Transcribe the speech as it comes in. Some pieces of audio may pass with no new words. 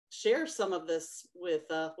share some of this with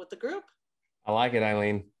the group. I like it,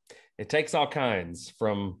 Eileen. It takes all kinds,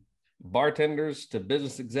 from bartenders to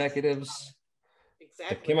business executives,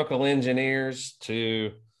 to chemical engineers,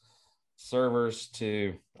 to servers,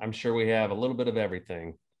 to, I'm sure we have a little bit of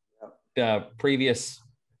everything. Previous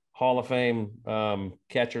Hall of Fame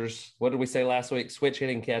catchers. What did we say last week? Switch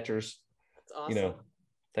hitting catchers. That's awesome.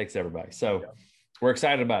 Takes everybody. So we're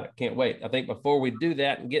excited about it. Can't wait. I think before we do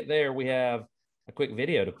that and get there, we have a quick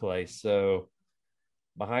video to play. So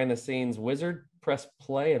behind the scenes wizard, press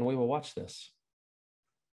play and we will watch this.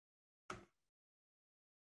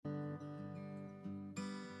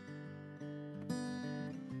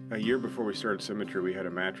 A year before we started Symmetry, we had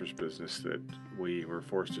a mattress business that we were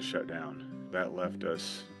forced to shut down. That left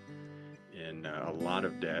us in a lot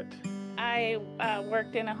of debt. I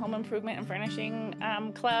worked in a home improvement and furnishing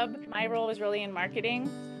club. My role was really in marketing.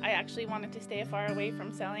 I actually wanted to stay as far away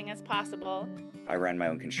from selling as possible. I ran my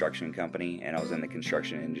own construction company, and I was in the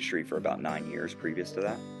construction industry for about 9 years previous to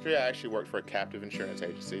that. I actually worked for a captive insurance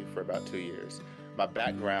agency for about 2 years. My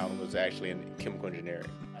background was actually in chemical engineering.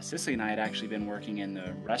 Cicely and I had actually been working in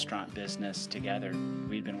the restaurant business together.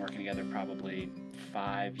 We'd been working together probably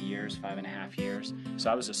 5 years, 5.5 years.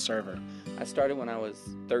 So I was a server. I started when I was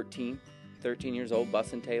 13 years old,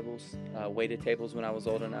 bussing tables, waited tables when I was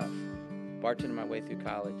old enough, bartending my way through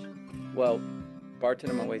college. Well,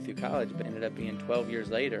 bartending my way through college, but ended up being 12 years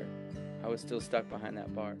later, I was still stuck behind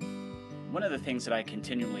that bar. One of the things that I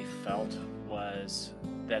continually felt was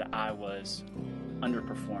that I was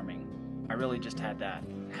underperforming. I really just had that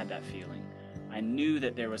feeling. I knew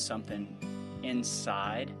that there was something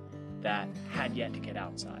inside that had yet to get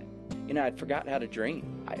outside. You know, I'd forgotten how to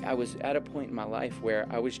dream. I was at a point in my life where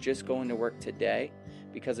I was just going to work today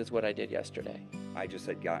because it's what I did yesterday. I just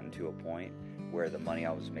had gotten to a point where the money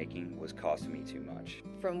I was making was costing me too much.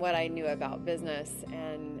 From what I knew about business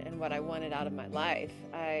and what I wanted out of my life,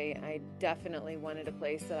 I definitely wanted a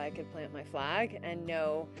place that I could plant my flag and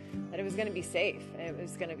know that it was going to be safe. It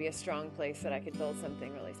was going to be a strong place that I could build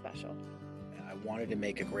something really special. I wanted to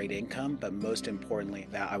make a great income, but most importantly,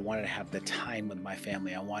 that I wanted to have the time with my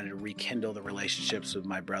family. I wanted to rekindle the relationships with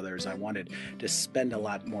my brothers. I wanted to spend a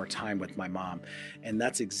lot more time with my mom. And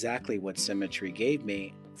that's exactly what Symmetry gave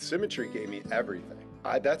me. Symmetry gave me everything.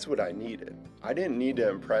 That's what I needed. I didn't need to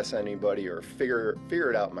impress anybody or figure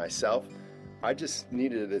it out myself. I just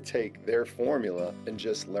needed to take their formula and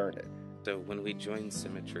just learn it. So when we joined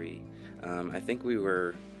Symmetry, I think we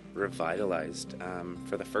were revitalized.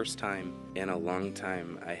 For the first time in a long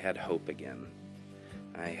time, I had hope again.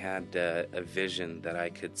 I had a vision that I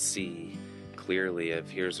could see clearly of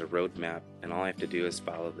here's a roadmap and all I have to do is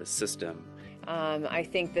follow the system. I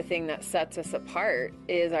think the thing that sets us apart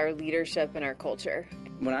is our leadership and our culture.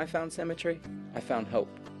 When I found Symmetry, I found hope.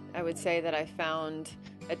 I would say that I found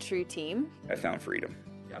a true team. I found freedom.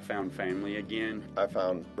 I found family again. I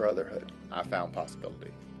found brotherhood. I found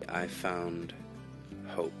possibility. I found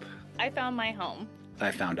hope. I found my home.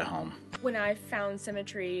 I found a home. When I found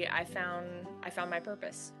Symmetry, I found my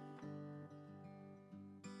purpose.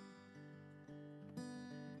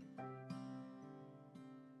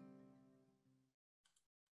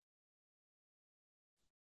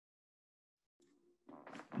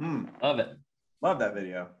 Love it. Love that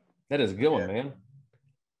video. That is a good one, man.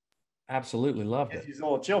 Absolutely loved it. These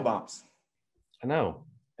little chill bumps. I know.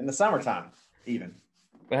 In the summertime, even.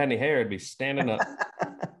 If I had any hair, it'd be standing up.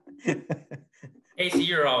 Casey,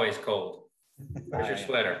 you're always cold. Where's your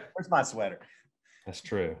sweater? Where's my sweater? That's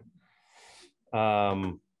true.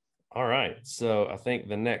 All right. So I think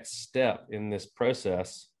the next step in this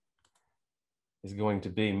process is going to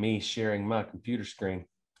be me sharing my computer screen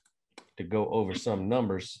to go over some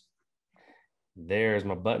numbers. There's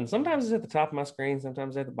my button. Sometimes it's at the top of my screen,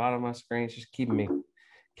 sometimes at the bottom of my screen. It's just keeping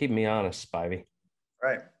me honest, Spivey.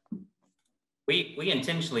 Right. We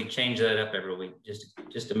intentionally change that up every week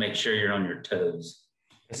just to make sure you're on your toes.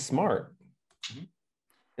 It's smart.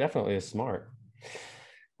 Definitely is smart.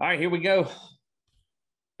 All right, here we go.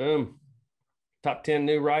 Boom. Top 10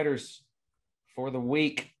 new writers for the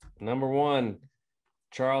week. Number 1,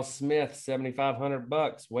 Charles Smith,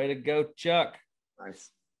 $7,500. Way to go, Chuck.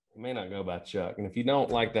 Nice. You may not go by Chuck. And if you don't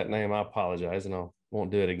like that name, I apologize and I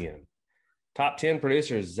won't do it again. Top 10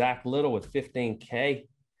 producers, Zach Little with $15K.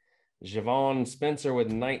 Javon Spencer with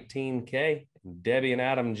 $19K. Debbie and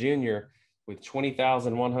Adam Jr. with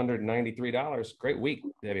 $20,193. Great week,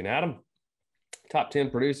 Debbie and Adam. Top 10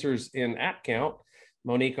 producers in app count,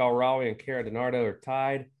 Monique Alrawi and Kara DiNardo are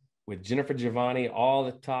tied with Jennifer Giovanni, all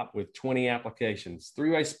the top with 20 applications.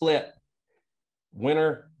 Three-way split.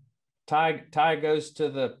 Winner, tie goes to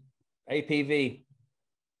the APV.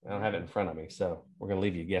 I don't have it in front of me, so we're going to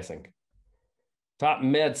leave you guessing. Top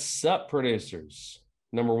med sup producers.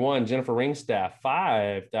 Number one, Jennifer Ringstaff,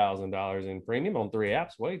 $5,000 in premium on 3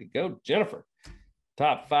 apps. Way to go, Jennifer.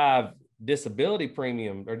 Top 5 disability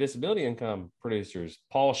premium or disability income producers.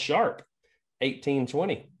 Paul Sharp,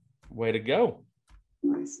 1820. Way to go.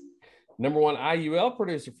 Nice. Number one IUL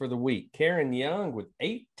producer for the week, Karen Young with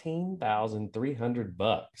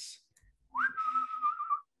 $18,300.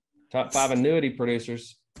 Top 5 annuity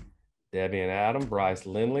producers, Debbie and Adam, Bryce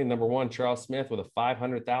Lindley. Number one, Charles Smith with a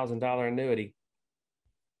 $500,000 annuity.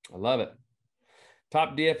 I love it.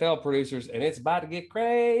 Top DFL producers, and it's about to get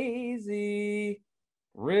crazy,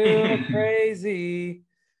 real crazy.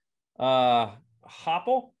 Hopel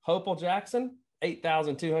Jackson,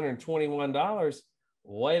 $8,221.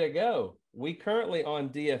 Way to go. We currently on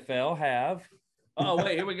DFL have, oh,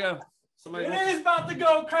 wait, here we go. It is about to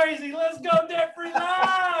go crazy. Let's go debt free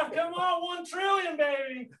live. Come on, 1 trillion,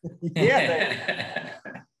 baby. Yeah,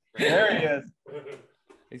 there he is.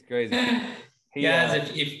 He's crazy. Guys,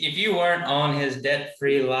 if you weren't on his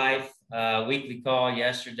debt-free life weekly call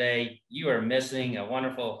yesterday, you are missing a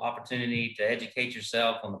wonderful opportunity to educate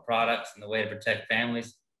yourself on the products and the way to protect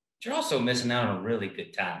families. But you're also missing out on a really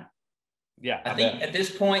good time. Yeah. I think at this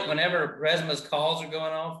point, whenever Resma's calls are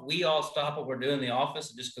going off, we all stop what we're doing in the office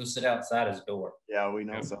and just go sit outside his door. Yeah, we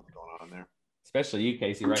know something's going on there. Especially you,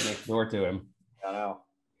 Casey, right next door to him. I know.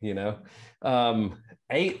 You know,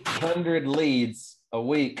 800 leads a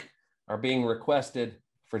week are being requested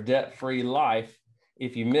for debt-free life.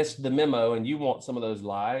 If you missed the memo and you want some of those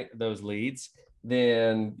leads,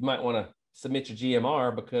 then you might want to submit your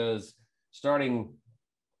GMR, because starting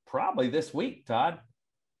probably this week, Todd,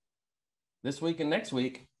 this week and next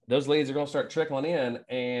week, those leads are going to start trickling in,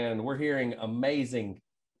 and we're hearing amazing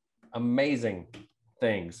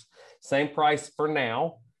things. Same price for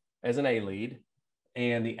now as an A lead,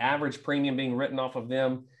 and the average premium being written off of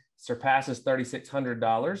them surpasses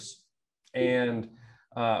 $3,600. And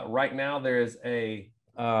right now there is a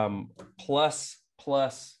plus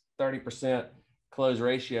 30% close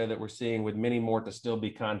ratio that we're seeing, with many more to still be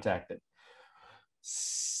contacted.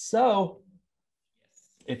 So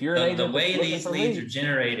if you're an agent, the way these leads are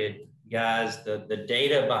generated, guys, the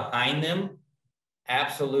data behind them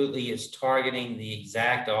absolutely is targeting the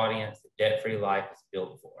exact audience that Debt-Free Life is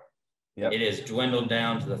built for. Yep. It is dwindled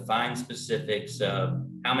down to the fine specifics of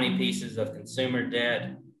how many pieces of consumer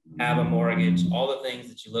debt have a mortgage. All the things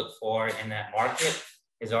that you look for in that market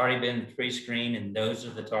has already been pre-screened, and those are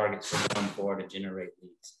the targets we're going for to generate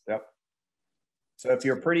leads. Yep. So if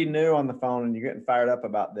you're pretty new on the phone and you're getting fired up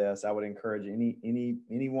about this, I would encourage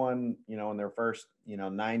anyone, you know, in their first,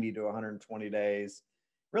 90 to 120 days,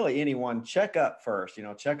 really anyone, check up first,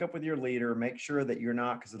 check up with your leader, make sure that you're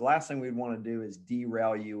not, because the last thing we'd want to do is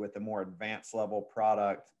derail you with a more advanced level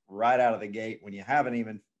product right out of the gate when you haven't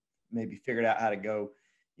even maybe figured out how to go,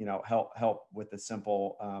 help with the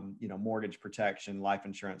simple, mortgage protection, life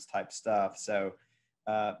insurance type stuff. So,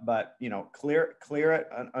 but clear it,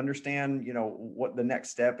 understand, what the next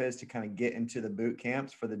step is to kind of get into the boot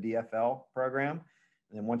camps for the DFL program.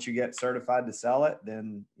 And then once you get certified to sell it,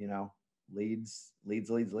 then, leads.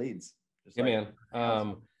 Just yeah, man.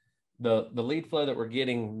 The lead flow that we're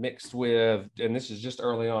getting mixed with, and this is just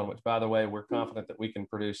early on, which by the way, we're confident that we can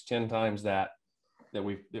produce 10 times that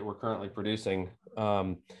we're currently producing.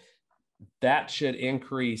 That should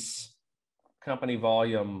increase company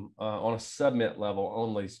volume on a submit level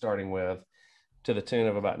only, starting with to the tune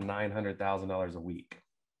of about $900,000 a week.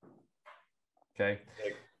 Okay.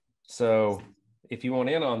 So if you want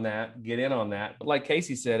in on that, get in on that. But like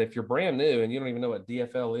Casey said, if you're brand new and you don't even know what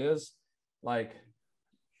DFL is, like,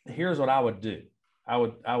 here's what I would do. I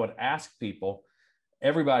would ask people,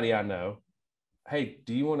 everybody I know, hey,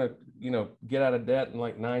 do you want to, get out of debt in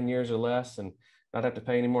like 9 years or less and not have to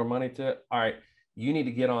pay any more money to it? All right, you need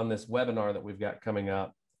to get on this webinar that we've got coming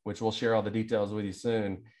up, which we'll share all the details with you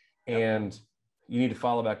soon. And you need to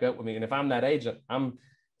follow back up with me. And if I'm that agent, I'm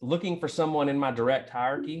looking for someone in my direct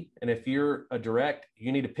hierarchy. And if you're a direct,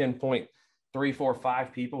 you need to pinpoint 3, 4,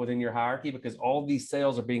 5 people within your hierarchy, because all these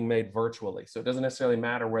sales are being made virtually. So it doesn't necessarily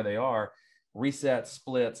matter where they are. Resets,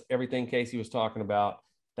 splits, everything Casey was talking about,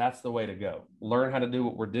 that's the way to go. Learn how to do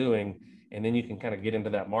what we're doing, and then you can kind of get into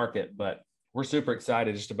that market. But we're super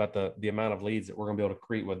excited just about the amount of leads that we're going to be able to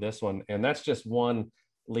create with this one. And that's just one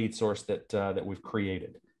lead source that we've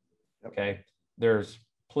created. Okay. There's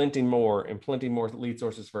plenty more lead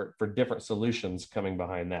sources for different solutions coming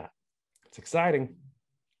behind that. It's exciting.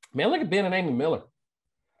 Man, look at Ben and Amy Miller.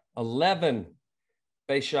 11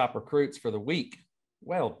 base shop recruits for the week.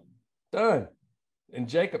 Well done. And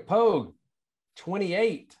Jacob Pogue,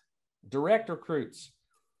 28 direct recruits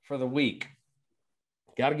for the week.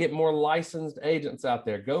 Got to get more licensed agents out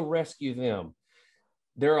there. Go rescue them.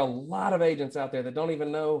 There are a lot of agents out there that don't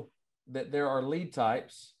even know that there are lead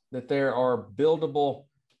types, that there are buildable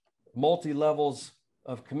multi-levels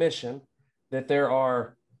of commission, that there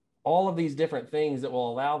are all of these different things that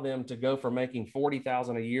will allow them to go from making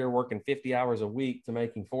 $40,000 a year, working 50 hours a week, to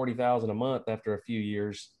making $40,000 a month after a few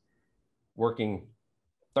years, working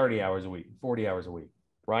 30 hours a week, 40 hours a week,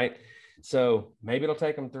 right? So maybe it'll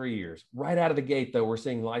take them 3 years. Right out of the gate, though, we're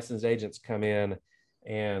seeing licensed agents come in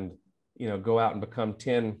and, you know, go out and become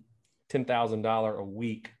 $10,000 a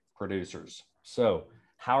week producers. So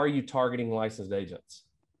how are you targeting licensed agents?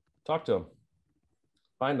 Talk to them.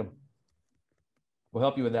 Find them. We'll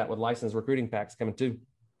help you with that with licensed recruiting packs coming too.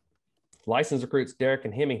 Licensed recruits, Derek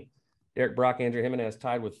and Hemi. Derek Brock, Andrew Jimenez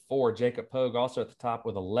tied with 4. Jacob Pogue also at the top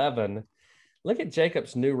with 11. Look at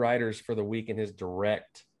Jacob's new writers for the week in his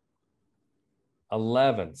direct.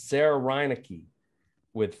 11. Sarah Reinecke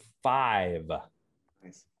with 5.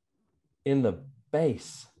 Nice. In the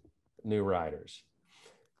base, new writers.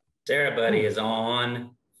 Sarah, buddy, is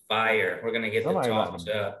on fire. We're going to get to talk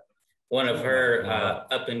to one of her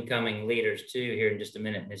up-and-coming leaders, too, here in just a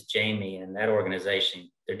minute, Miss Jamie, and that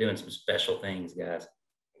organization. They're doing some special things, guys.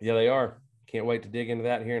 Yeah, they are. Can't wait to dig into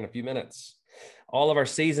that here in a few minutes. All of our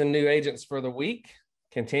seasoned new agents for the week,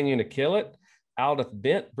 continuing to kill it. Aldith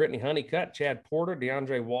Bent, Brittany Honeycutt, Chad Porter,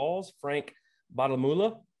 DeAndre Walls, Frank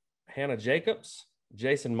Badamula, Hannah Jacobs,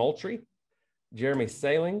 Jason Moultrie, Jeremy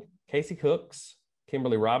Sailing, Casey Hooks,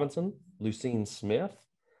 Kimberly Robinson, Lucine Smith,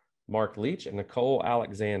 Mark Leach, and Nicole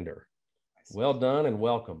Alexander. Well done and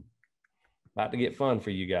welcome. About to get fun for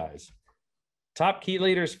you guys. Top key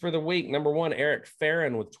leaders for the week. Number 1, Eric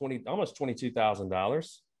Farron with almost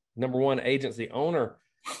 $22,000. Number 1 agency owner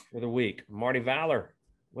for the week, Marty Valor.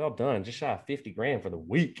 Well done. Just shy of 50 grand for the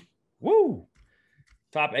week. Woo!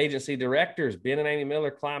 Top agency directors, Ben and Amy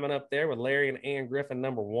Miller climbing up there with Larry and Ann Griffin,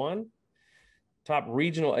 number 1. Top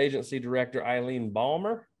regional agency director, Eileen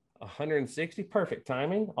Balmer, 160. Perfect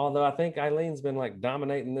timing. Although I think Eileen's been like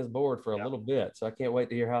dominating this board for a little bit. So I can't wait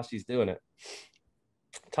to hear how she's doing it.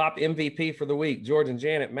 Top MVP for the week, George and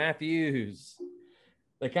Janet Matthews.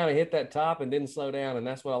 They kind of hit that top and didn't slow down. And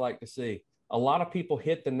that's what I like to see. A lot of people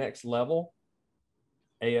hit the next level.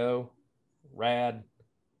 AO, RAD,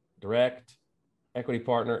 direct, equity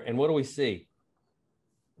partner. And what do we see?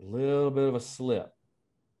 A little bit of a slip.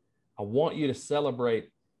 I want you to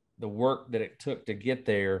celebrate the work that it took to get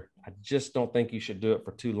there. I just don't think you should do it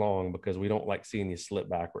for too long because we don't like seeing you slip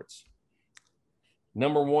backwards.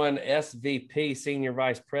 Number 1 SVP, Senior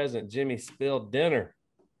Vice President, Jimmy Spilled Dinner,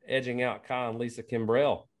 edging out Kyle and Lisa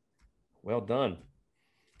Kimbrell. Well done.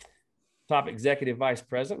 Top Executive Vice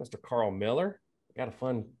President, Mr. Carl Miller. Got a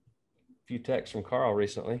fun few texts from Carl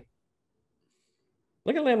recently.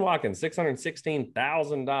 Look at Lynn Watkins,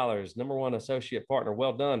 $616,000. Number 1 associate partner.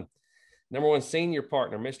 Well done. Number 1 senior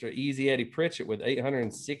partner, Mr. Easy Eddie Pritchett with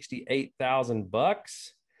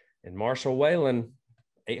 $868,000. And Marshall Whalen,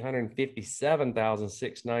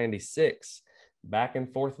 $857,696. Back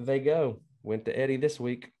and forth they go. Went to Eddie this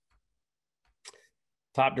week.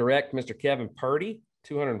 Top direct, Mr. Kevin Purdy,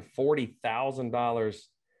 $240,000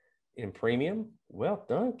 in premium. Well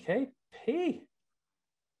done, KP.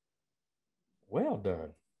 Well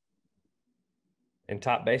done. And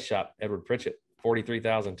top base shop, Edward Pritchett,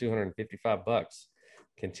 $43,255.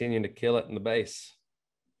 Continuing to kill it in the base.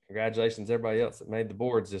 Congratulations, everybody else that made the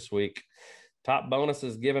boards this week. Top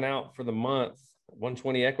bonuses given out for the month.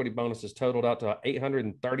 120 equity bonuses totaled out to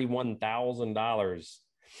 $831,000.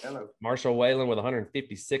 Hello. Marshall Whalen with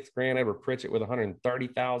 156 grand. Edward Pritchett with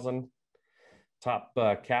 130,000. Top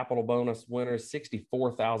capital bonus winners,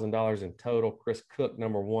 $64,000 in total. Chris Cook,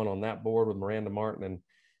 number 1 on that board with Miranda Martin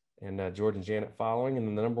and George and Janet following. And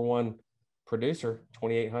then the number 1 producer,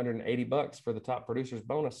 $2,880 for the top producer's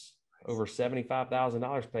bonus. Over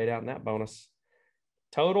 $75,000 paid out in that bonus.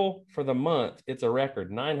 Total for the month, it's a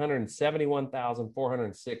record,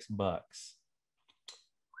 $971,406.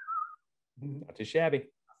 Not too shabby.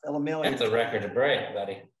 That's a record to break,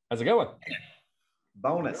 buddy. How's it going?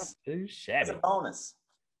 Bonus. Not too shabby. It's a bonus.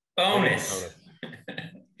 Bonus.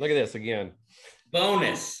 Look at this again.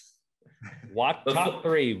 Bonus. Top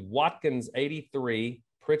 3, Watkins 83,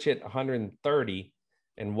 Pritchett 130,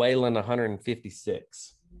 and Whalen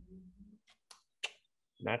 156.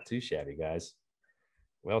 Not too shabby, guys.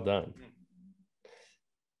 Well done.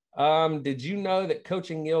 Did you know that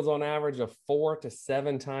coaching yields on average a 4 to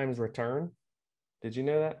 7 times return? Did you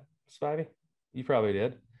know that, Spivey? You probably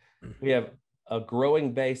did. We have a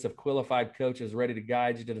growing base of qualified coaches ready to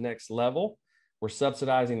guide you to the next level. We're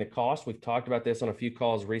subsidizing the cost. We've talked about this on a few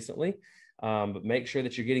calls recently. But make sure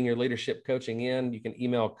that you're getting your leadership coaching in. You can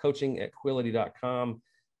email coaching@quility.com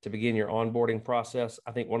to begin your onboarding process.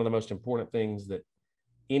 I think one of the most important things that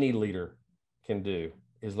any leader can do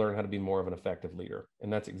is learn how to be more of an effective leader.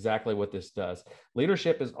 And that's exactly what this does.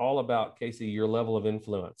 Leadership is all about, Casey, your level of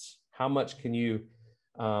influence. How much can you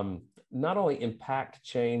not only impact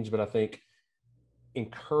change, but I think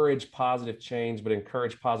encourage positive change, but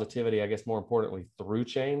encourage positivity, I guess more importantly, through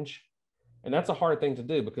change. And that's a hard thing to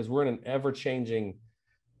do because we're in an ever-changing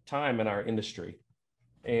time in our industry.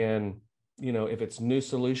 And, you know, if it's new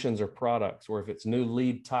solutions or products, or if it's new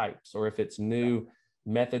lead types, or if it's new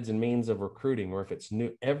methods and means of recruiting, or if it's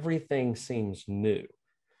new, everything seems new.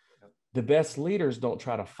 The best leaders don't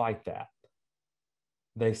try to fight that.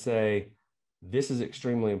 They say, this is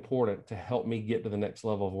extremely important to help me get to the next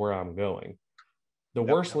level of where I'm going. The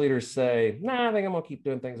worst leaders say, nah, I think I'm going to keep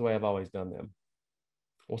doing things the way I've always done them.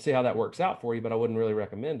 We'll see how that works out for you, but I wouldn't really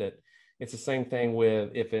recommend it. It's the same thing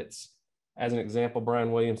with, if it's, as an example,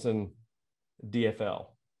 Brian Williamson, DFL.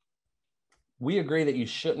 We agree that you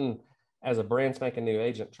shouldn't, as a brand spanking new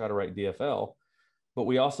agent, try to write DFL, but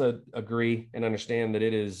we also agree and understand that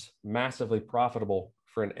it is massively profitable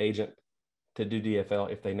for an agent to do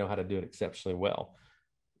DFL if they know how to do it exceptionally well.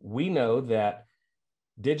 We know that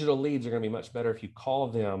digital leads are going to be much better if you call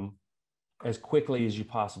them as quickly as you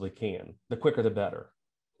possibly can. The quicker, the better,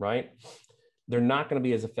 right? They're not going to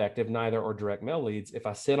be as effective, neither are direct mail leads, if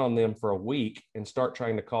I sit on them for a week and start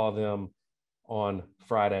trying to call them on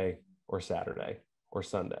Friday or Saturday or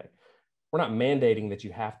Sunday. We're not mandating that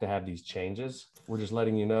you have to have these changes. We're just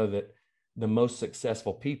letting you know that the most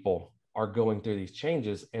successful people are going through these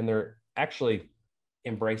changes and they're actually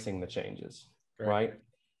embracing the changes, right?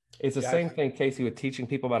 It's the same thing, Casey, with teaching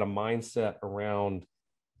people about a mindset around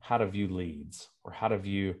how to view leads or how to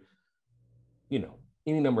view, you know,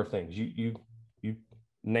 any number of things. You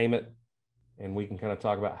name it, and we can kind of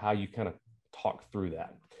talk about how you kind of talk through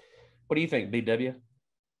that. What do you think, BW?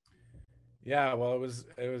 Yeah, well, it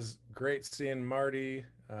was great seeing Marty,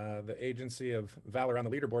 the agency of Valor on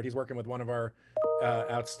the leaderboard. He's working with one of our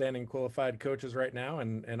outstanding qualified coaches right now,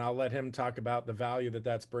 and I'll let him talk about the value that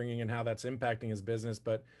that's bringing and how that's impacting his business.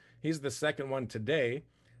 But he's the second one today.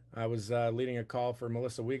 I was leading a call for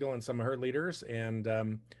Melissa Weigel and some of her leaders,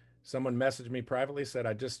 and someone messaged me privately, said,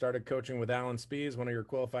 I just started coaching with Alan Spees, one of your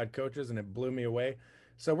qualified coaches, and it blew me away.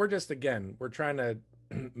 So we're trying to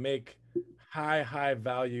make high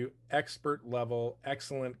value, expert level,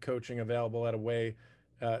 excellent coaching available at a way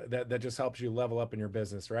that just helps you level up in your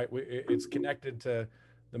business, right? It's connected to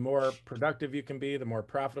the more productive you can be, the more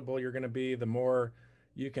profitable you're going to be, the more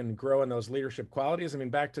you can grow in those leadership qualities. I mean,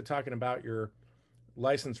 back to talking about your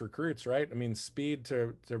licensed recruits, right? I mean, speed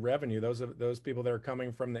to revenue, those people that are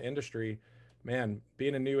coming from the industry, man,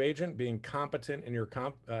 being a new agent, being competent in your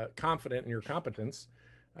confident in your competence,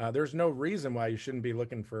 there's no reason why you shouldn't be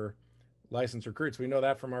looking for licensed recruits. We know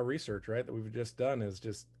that from our research, right? That we've just done, is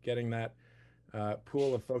just getting that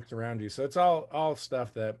pool of folks around you. So it's all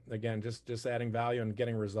stuff that, again, just adding value and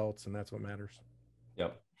getting results, and that's what matters.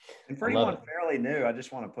 Yep. And for anyone fairly new, I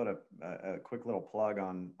just want to put a quick little plug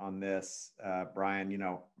on this, Brian. You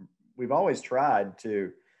know, we've always tried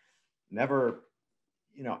to never,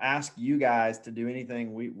 you know, ask you guys to do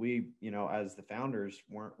anything we you know, as the founders,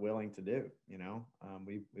 weren't willing to do. You know,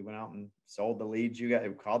 we went out and sold the leads you guys,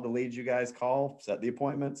 called the leads you guys call, set the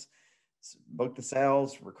appointments, book the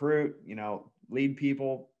sales, recruit, you know, lead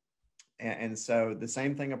people. And so the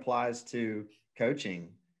same thing applies to coaching.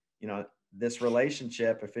 You know, this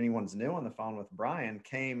relationship, if anyone's new on the phone with Brian,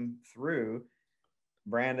 came through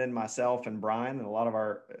Brandon, myself, and Brian, and a lot of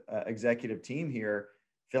our executive team here,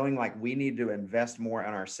 feeling like we need to invest more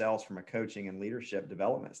in ourselves from a coaching and leadership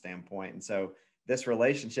development standpoint. And so this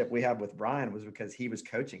relationship we have with Brian was because he was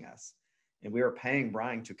coaching us, and we were paying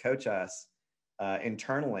Brian to coach us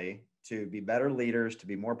internally to be better leaders, to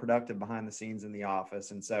be more productive behind the scenes in the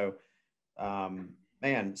office. And so,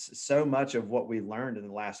 man, so much of what we learned in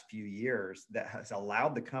the last few years that has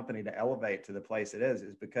allowed the company to elevate to the place it is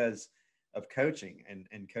because of coaching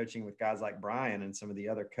and coaching with guys like Brian and some of the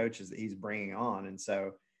other coaches that he's bringing on. And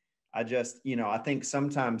so I just, you know, I think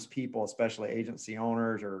sometimes people, especially agency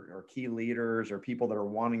owners or key leaders or people that are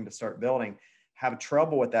wanting to start building, have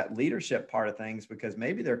trouble with that leadership part of things because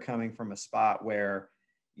maybe they're coming from a spot where,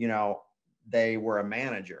 you know, they were a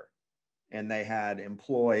manager and they had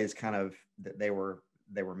employees kind of that they were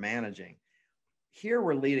managing. Here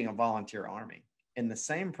we're leading a volunteer army, and the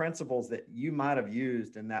same principles that you might have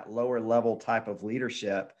used in that lower level type of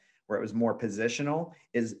leadership where it was more positional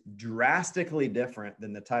is drastically different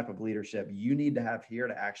than the type of leadership you need to have here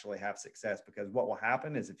to actually have success. Because what will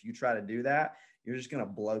happen is if you try to do that, you're just going to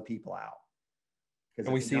blow people out. And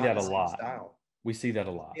we see that a lot. We see that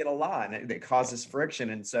a lot. We see it a lot, and it causes friction.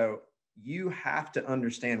 And so you have to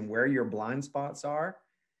understand where your blind spots are,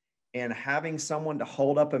 and having someone to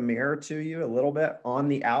hold up a mirror to you a little bit on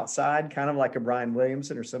the outside, kind of like a Brian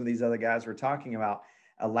Williamson or some of these other guys we're talking about,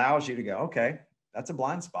 allows you to go, okay, that's a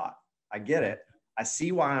blind spot. I get it. I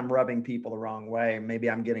see why I'm rubbing people the wrong way. Maybe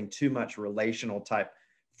I'm getting too much relational type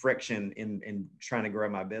friction in trying to grow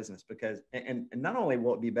my business, because, and not only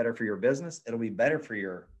will it be better for your business, it'll be better for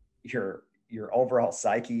your overall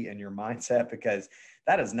psyche and your mindset, because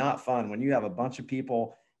that is not fun. When you have a bunch of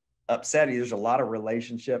people upset, there's a lot of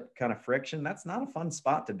relationship kind of friction. That's not a fun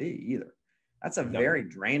spot to be either. That's a very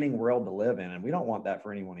draining world to live in, and we don't want that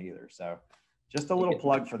for anyone either. So just a little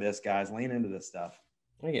plug for this, guys. Lean into this stuff.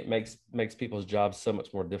 I think it makes people's jobs so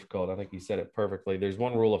much more difficult. I think you said it perfectly. There's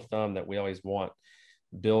one rule of thumb that we always want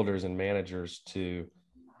builders and managers to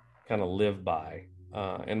kind of live by.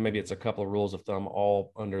 And maybe it's a couple of rules of thumb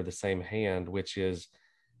all under the same hand, which is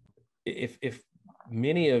if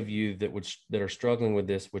many of you that are struggling with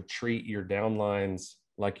this would treat your downlines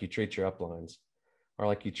like you treat your uplines, or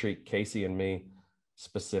like you treat Casey and me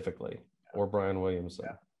specifically, or Brian Williamson,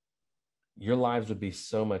 your lives would be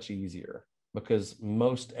so much easier, because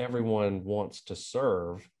most everyone wants to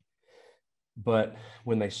serve. But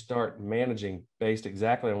when they start managing based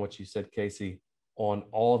exactly on what you said, Casey, on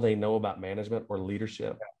all they know about management or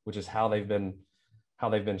leadership, which is how they've been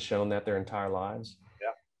shown that their entire lives,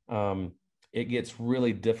 it gets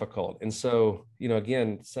really difficult. And so,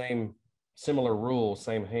 again, similar rule,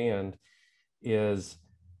 same hand, is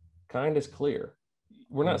kind is clear.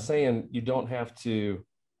 We're not saying you don't have to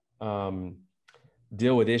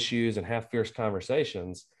deal with issues and have fierce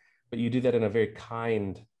conversations, but you do that in a very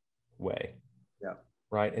kind way. Yeah.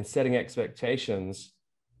 Right. And setting expectations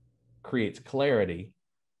creates clarity,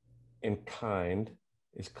 and kind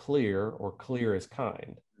is clear, or clear is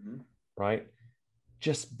kind. Right.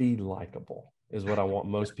 Just be likable is what I want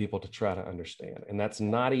most people to try to understand. And that's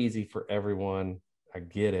not easy for everyone. I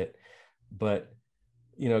get it. But,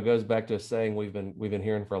 it goes back to a saying we've been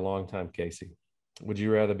hearing for a long time, Casey. Would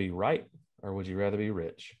you rather be right, or would you rather be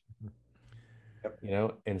rich?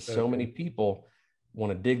 And so many people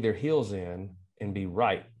want to dig their heels in and be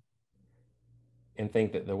right, and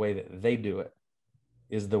think that the way that they do it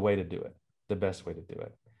is the way to do it, the best way to do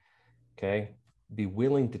it. Okay. Be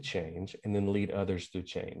willing to change, and then lead others through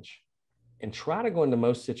change, and try to go into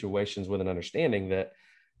most situations with an understanding that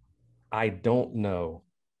I don't know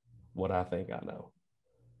what I think I know.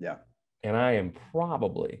 Yeah. And I am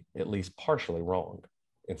probably at least partially wrong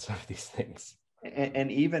in some of these things.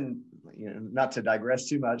 And even, not to digress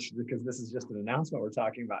too much, because this is just an announcement we're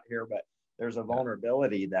talking about here, but there's a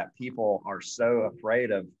vulnerability that people are so afraid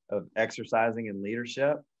of exercising in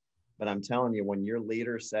leadership. But I'm telling you, when your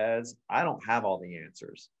leader says, I don't have all the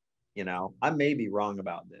answers, I may be wrong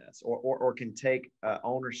about this, or can take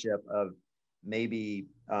ownership of maybe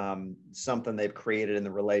something they've created in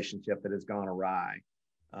the relationship that has gone awry.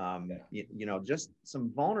 Just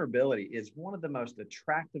some vulnerability is one of the most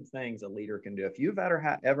attractive things a leader can do. If you've ever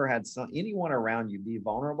had anyone around you be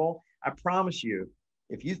vulnerable, I promise you,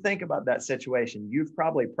 if you think about that situation, you've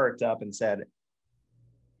probably perked up and said,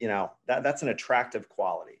 that's an attractive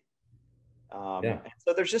quality. And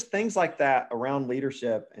so there's just things like that around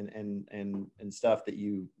leadership and stuff that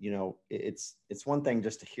it's one thing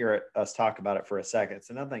just to hear us talk about it for a second. It's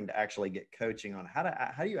another thing to actually get coaching on how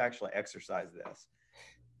do you actually exercise this.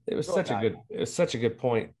 It was such a good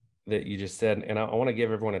point that you just said. And I want to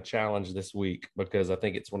give everyone a challenge this week, because I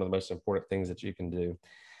think it's one of the most important things that you can do.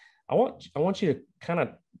 I want you to kind of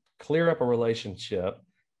clear up a relationship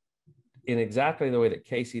in exactly the way that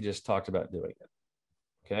Casey just talked about doing it.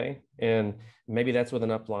 Okay. And maybe that's with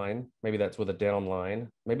an upline, maybe that's with a downline,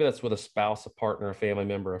 maybe that's with a spouse, a partner, a family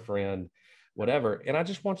member, a friend, whatever. And I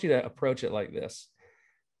just want you to approach it like this.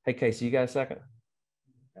 Hey, Casey, you got a second?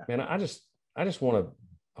 Man, I just want to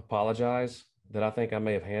apologize that I think I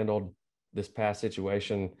may have handled this past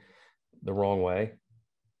situation the wrong way.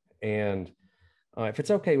 And if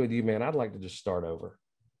it's okay with you, man, I'd like to just start over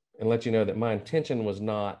and let you know that my intention was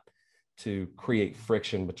not to create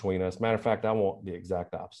friction between us. Matter of fact, I want the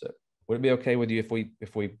exact opposite. Would it be okay with you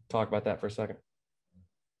if we talk about that for a second?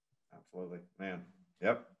 Absolutely, man.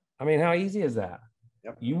 Yep. I mean, how easy is that?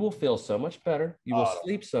 Yep. You will feel so much better. You will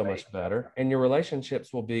sleep so much better, and your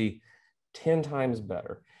relationships will be 10 times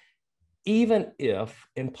better. Even if,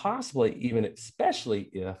 and possibly even especially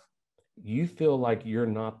if, you feel like you're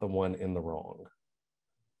not the one in the wrong.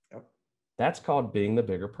 Yep. That's called being the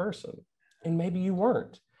bigger person. And maybe you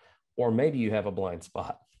weren't, or maybe you have a blind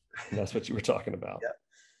spot. And that's what you were talking about. Yep.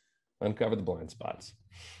 Uncover the blind spots.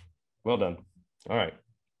 Well done. All right.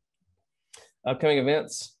 Upcoming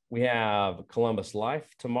events, we have Columbus Life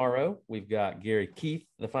tomorrow. We've got Gary Keith,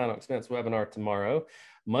 the Final Expense webinar tomorrow.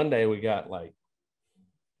 Monday, we got like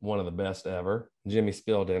one of the best ever, Jimmy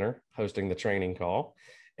Spill Dinner, hosting the training call.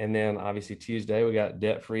 And then obviously Tuesday, we got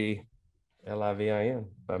Debt Free LIVIN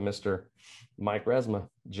by Mr. Mike Resma.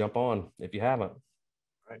 Jump on if you haven't.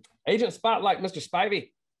 Right. Agent Spotlight, Mr. Spivey.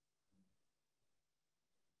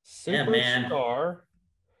 Yeah, man. Superstar.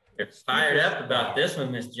 You're fired up about this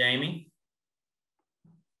one, Miss Jamie.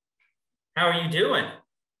 How are you doing?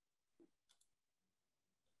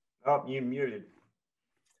 Oh, you muted.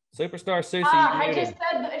 Superstar Susie. I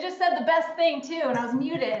just said the best thing too, and I was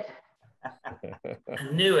muted.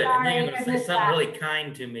 I knew it. Sorry, I knew you were going to say something that. really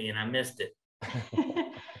kind to me, and I missed it.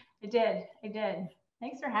 I did.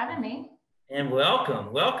 Thanks for having me. And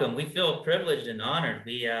welcome. We feel privileged and honored.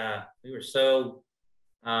 We were so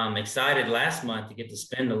excited last month to get to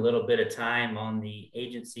spend a little bit of time on the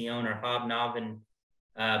agency owner hobnobbing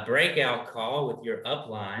breakout call with your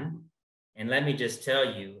upline. And let me just tell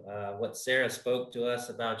you what Sarah spoke to us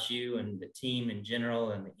about you and the team in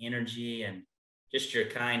general and the energy and just your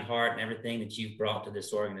kind heart and everything that you've brought to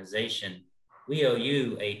this organization. We owe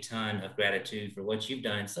you a ton of gratitude for what you've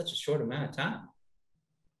done in such a short amount of time.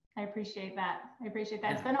 I appreciate that.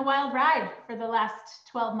 It's been a wild ride for the last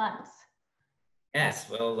 12 months. Yes,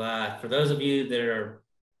 well, for those of you that are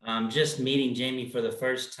just meeting Jamie for the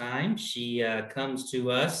first time, she comes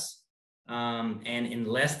to us and in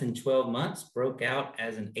less than 12 months broke out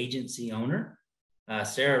as an agency owner.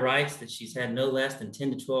 Sarah writes that she's had no less than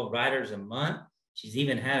 10 to 12 riders a month. She's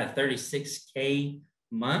even had a 36K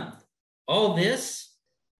month. All this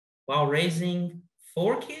while raising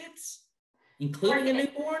 4 kids, including a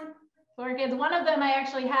newborn? 4 kids. One of them I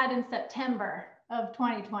actually had in September of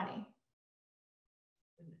 2020.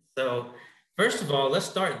 So first of all, let's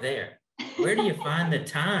start there. Where do you find the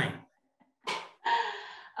time?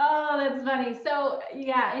 Oh, that's funny. So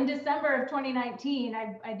yeah, in December of 2019,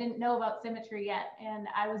 I didn't know about Symmetry yet. And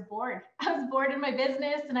I was bored. I was bored in my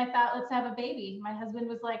business and I thought, let's have a baby. My husband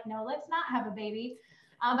was like, no, let's not have a baby.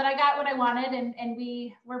 But I got what I wanted and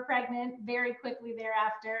we were pregnant very quickly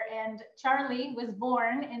thereafter. And Charlie was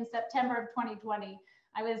born in September of 2020.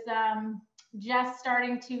 I was just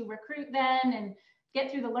starting to recruit then and get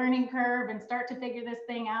through the learning curve and start to figure this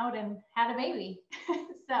thing out and had a baby.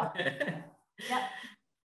 So, yeah.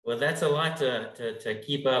 Well, that's a lot to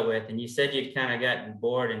keep up with. And you said you'd kind of gotten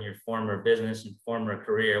bored in your former business and former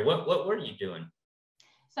career. What were you doing?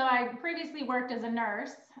 So I previously worked as a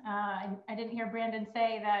nurse. I didn't hear Brandon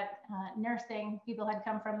say that nursing people had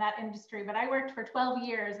come from that industry, but I worked for 12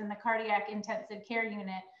 years in the cardiac intensive care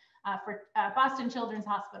unit for Boston Children's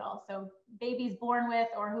Hospital. So babies born with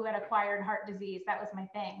or who had acquired heart disease, that was my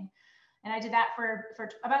thing. And I did that for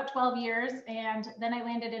about 12 years. And then I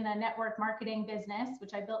landed in a network marketing business,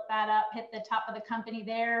 which I built that up, hit the top of the company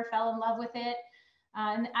there, fell in love with it.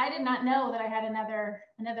 And I did not know that I had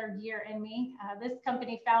another year in me. This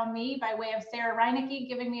company found me by way of Sarah Reinecke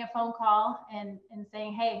giving me a phone call and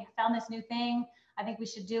saying, hey, I found this new thing. I think we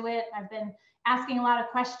should do it. I've been asking a lot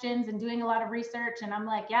of questions and doing a lot of research. And I'm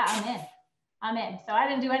like, yeah, I'm in. So I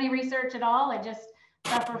didn't do any research at all. I just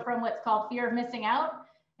suffer from what's called fear of missing out.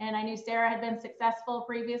 And I knew Sarah had been successful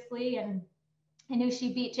previously. And I knew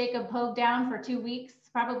she beat Jacob Pogue down for 2 weeks,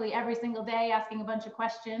 probably every single day, asking a bunch of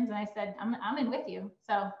questions. And I said, I'm in with you.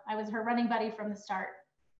 So I was her running buddy from the start.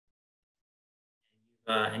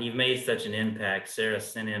 And you've made such an impact. Sarah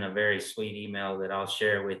sent in a very sweet email that I'll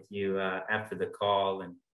share with you after the call,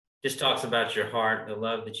 and just talks about your heart, the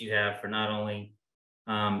love that you have for not only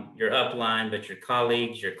your upline, but your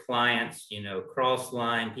colleagues, your clients,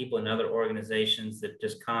 cross-line, people in other organizations that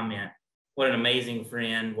just comment what an amazing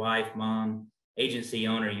friend, wife, mom, agency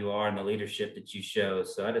owner you are and the leadership that you show.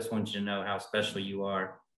 So I just want you to know how special you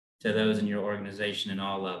are to those in your organization and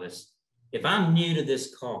all of us. If I'm new to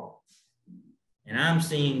this call and I'm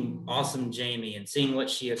seeing awesome Jamie and seeing what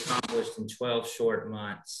she accomplished in 12 short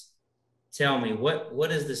months, tell me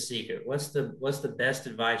what is the secret? What's the best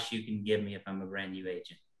advice you can give me if I'm a brand new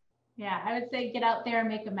agent? Yeah, I would say get out there and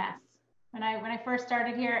make a mess. When I first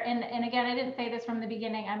started here, and again, I didn't say this from the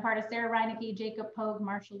beginning, I'm part of Sarah Reinecke, Jacob Pogue,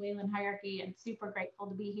 Marshall Whalen hierarchy, and super grateful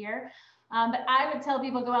to be here. But I would tell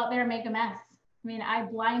people go out there and make a mess. I mean, I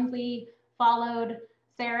blindly followed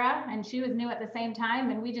Sarah, and she was new at the same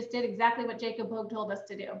time, and we just did exactly what Jacob Pogue told us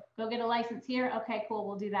to do. Go get a license here. Okay, cool,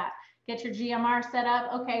 we'll do that. Get your GMR set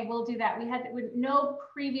up. Okay, we'll do that. We had no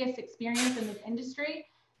previous experience in this industry.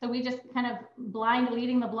 So we just kind of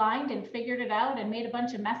leading the blind and figured it out and made a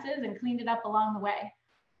bunch of messes and cleaned it up along the way.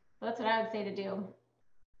 So that's what I would say to do.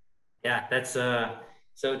 Yeah, that's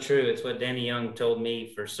So true. It's what Danny Young told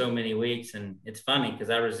me for so many weeks. And it's funny because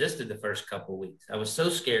I resisted the first couple of weeks. I was so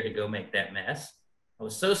scared to go make that mess. I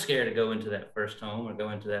was so scared to go into that first home or go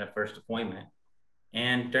into that first appointment.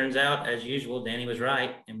 And turns out, as usual, Danny was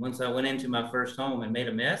right. And once I went into my first home and made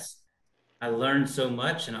a mess, I learned so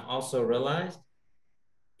much. And I also realized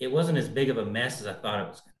it wasn't as big of a mess as I thought it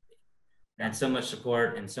was going to be. I had so much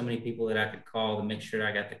support and so many people that I could call to make sure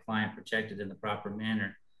I got the client protected in the proper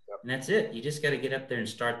manner. And that's it. You just got to get up there and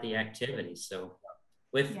start the activity. So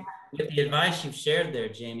with the advice you've shared there,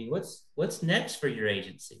 Jamie, what's next for your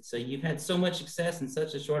agency? So you've had so much success in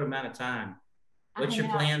such a short amount of time. What's your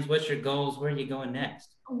plans? What's your goals? Where are you going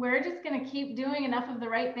next? We're just going to keep doing enough of the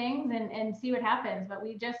right things and see what happens. But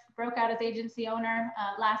we just broke out as agency owner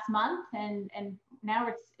last month, and now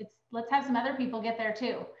it's let's have some other people get there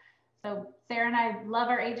too. So Sarah and I love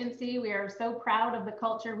our agency. We are so proud of the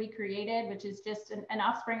culture we created, which is just an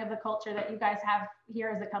offspring of the culture that you guys have here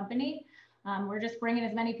as a company. We're just bringing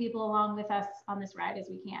as many people along with us on this ride as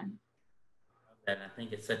we can. And I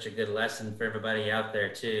think it's such a good lesson for everybody out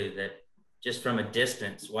there too, that just from a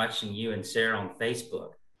distance, watching you and Sarah on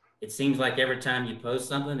Facebook, it seems like every time you post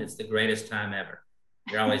something, it's the greatest time ever.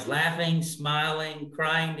 You're always laughing, smiling,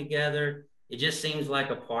 crying together. It just seems like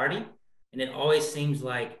a party. And it always seems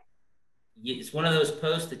like it's one of those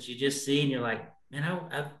posts that you just see and you're like, man,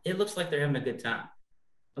 it looks like they're having a good time.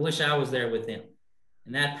 I wish I was there with them.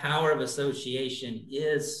 And that power of association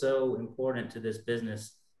is so important to this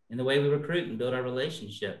business in the way we recruit and build our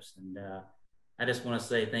relationships. And I just want to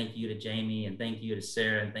say thank you to Jamie and thank you to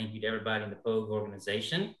Sarah and thank you to everybody in the Pogue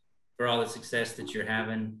organization for all the success that you're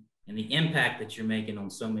having, and the impact that you're making on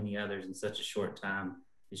so many others in such a short time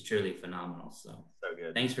is truly phenomenal. So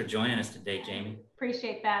good. Thanks for joining us today, Jamie.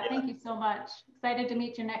 Appreciate that. Thank you so much. Excited to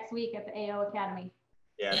meet you next week at the AO Academy.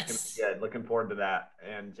 Yeah, it's gonna be good. Looking forward to that.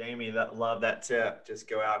 And Jamie, love that tip. Just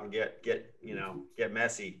go out and get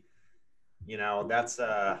messy. That's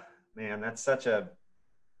man, that's such a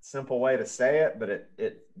simple way to say it, but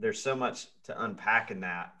there's so much to unpack in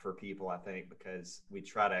that for people, I think, because we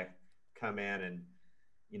try to come in and,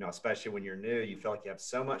 especially when you're new, you feel like you have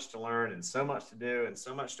so much to learn and so much to do and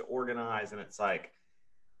so much to organize. And it's like,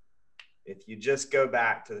 if you just go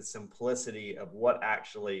back to the simplicity of what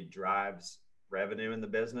actually drives revenue in the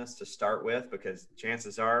business to start with, because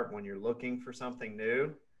chances are when you're looking for something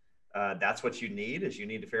new, that's what you need is you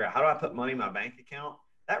need to figure out, how do I put money in my bank account?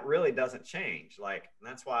 That really doesn't change. And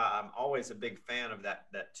that's why I'm always a big fan of the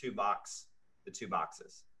two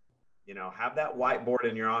boxes. Have that whiteboard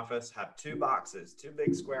in your office, have two boxes, two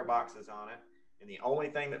big square boxes on it. And the only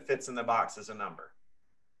thing that fits in the box is a number.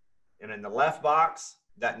 And in the left box,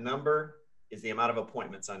 that number is the amount of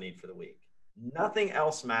appointments I need for the week. Nothing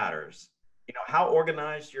else matters. How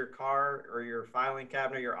organized your car or your filing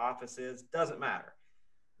cabinet or your office is, doesn't matter.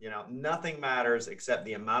 Nothing matters except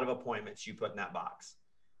the amount of appointments you put in that box.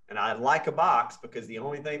 And I like a box because the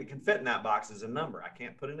only thing that can fit in that box is a number. I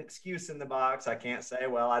can't put an excuse in the box. I can't say,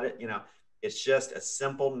 well, I didn't, it's just a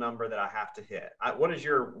simple number that I have to hit. What is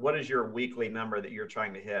your weekly number that you're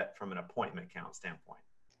trying to hit from an appointment count standpoint?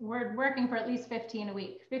 We're working for at least 15 a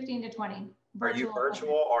week, 15 to 20. Are you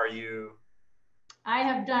virtual or are you? I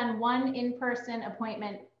have done one in-person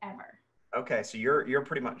appointment ever. Okay, so you're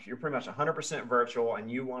pretty much 100% virtual, and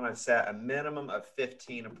you want to set a minimum of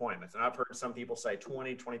 15 appointments. And I've heard some people say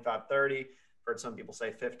 20, 25, 30. Heard some people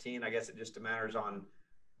say 15. I guess it just matters on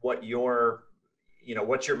what your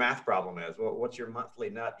math problem is. What's your monthly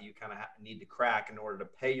nut that you kind of need to crack in order to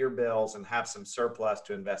pay your bills and have some surplus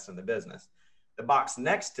to invest in the business. The box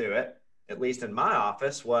next to it, at least in my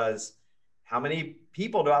office, was how many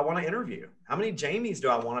people do I want to interview? How many Jamies do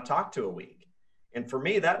I want to talk to a week? And for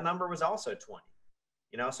me, that number was also 20.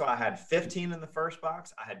 So I had 15 in the first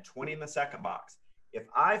box. I had 20 in the second box. If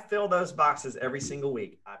I fill those boxes every single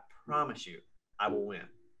week, I promise you, I will win.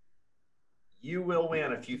 You will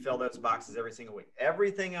win if you fill those boxes every single week.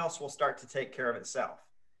 Everything else will start to take care of itself.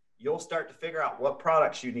 You'll start to figure out what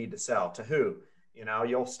products you need to sell to who.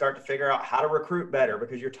 You'll start to figure out how to recruit better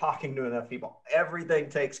because you're talking to enough people. Everything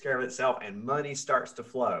takes care of itself and money starts to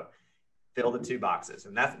flow. Fill the two boxes.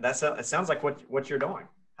 And it sounds like what you're doing.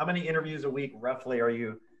 How many interviews a week roughly are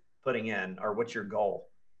you putting in, or what's your goal?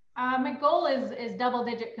 My goal is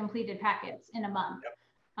double-digit completed packets in a month.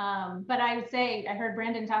 Yep. But I would say, I heard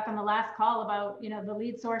Brandon talk on the last call about, the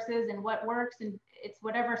lead sources and what works, and it's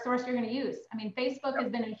whatever source you're going to use. I mean, Facebook has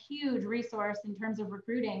been a huge resource in terms of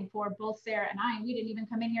recruiting for both Sarah and I, and we didn't even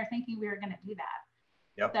come in here thinking we were going to do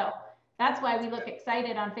that. Yep. So that's why we look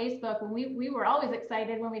excited on Facebook. When we were always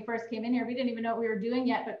excited when we first came in here. We didn't even know what we were doing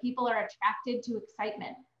yet, but people are attracted to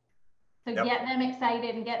excitement. So get them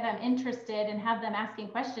excited and get them interested and have them asking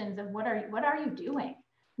questions of what are you doing?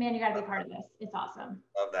 Man, you got to be part of this. It's awesome.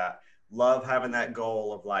 Love that. Love having that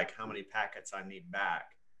goal of like how many packets I need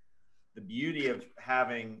back. The beauty of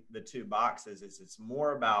having the 2 boxes is it's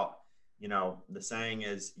more about, you know, the saying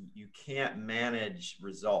is you can't manage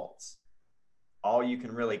results. All you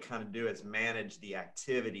can really kind of do is manage the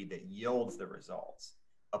activity that yields the results.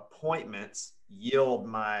 Appointments yield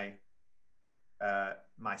my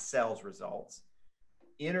sales results.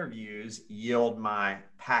 Interviews yield my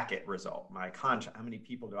packet result, my contract. How many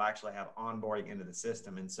people do I actually have onboarding into the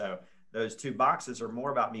system? And so those 2 boxes are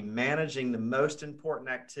more about me managing the most important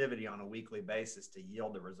activity on a weekly basis to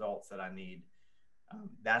yield the results that I need.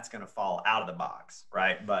 That's going to fall out of the box,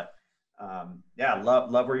 right? But yeah,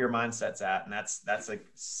 love where your mindset's at, and that's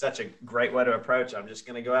such a great way to approach it. I'm just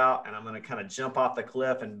going to go out and I'm going to kind of jump off the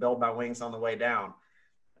cliff and build my wings on the way down.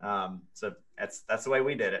 So that's the way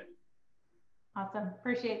we did it. Awesome.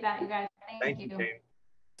 Appreciate that, you guys. Thank you. Jamie.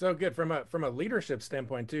 So good from a leadership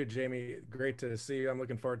standpoint too, Jamie. Great to see you. I'm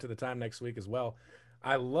looking forward to the time next week as well.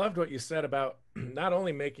 I loved what you said about not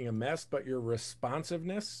only making a mess, but your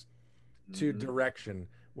responsiveness to direction.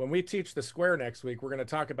 When we teach the square next week, we're going to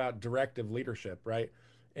talk about directive leadership, right?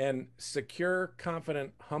 And secure,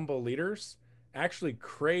 confident, humble leaders actually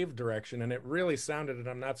crave direction. And it really sounded, and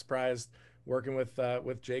I'm not surprised, working with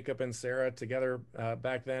Jacob and Sarah together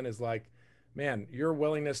back then, is like, man, your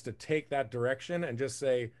willingness to take that direction and just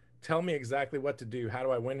say, tell me exactly what to do. How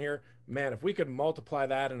do I win here? Man, if we could multiply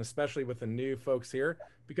that, and especially with the new folks here,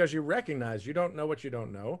 because you recognize you don't know what you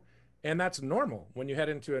don't know. And that's normal when you head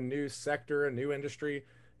into a new sector, a new industry,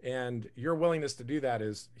 and your willingness to do that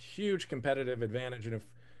is huge competitive advantage. And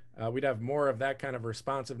if we'd have more of that kind of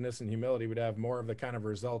responsiveness and humility, we'd have more of the kind of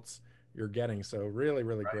results you're getting. So really,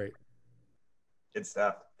 really great. Good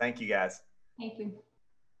stuff. Thank you, guys. Thank you.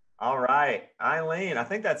 All right, Eileen, I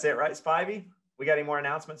think that's it, right, Spivey? We got any more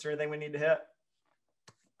announcements or anything we need to hit?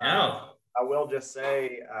 No. I will just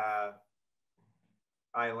say,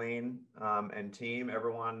 Eileen and team,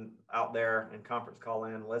 everyone out there in conference call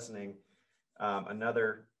in listening,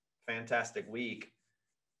 another fantastic week.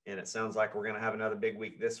 And it sounds like we're going to have another big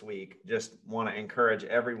week this week. Just want to encourage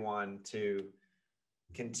everyone to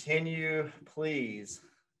continue, please,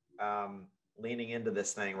 leaning into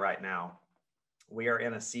this thing right now. We are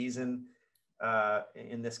in a season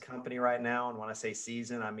in this company right now. And when I say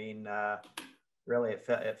season, I mean, really,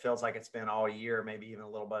 it feels like it's been all year, maybe even a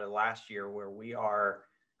little bit of last year, where we are,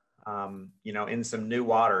 you know, in some new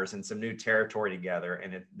waters and some new territory together.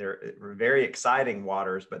 And they're very exciting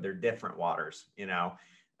waters, but they're different waters. You know,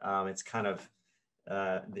 it's kind of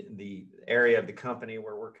the area of the company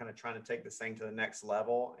where we're kind of trying to take this thing to the next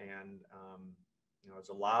level. And, you know, there's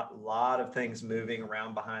a lot of things moving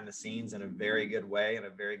around behind the scenes in a very good way, in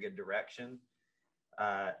a very good direction.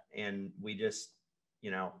 And we just,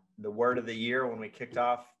 you know, the word of the year when we kicked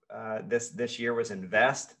off this year was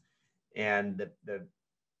invest. And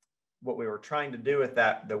what we were trying to do with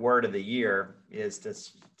that, the word of the year, is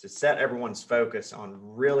to set everyone's focus on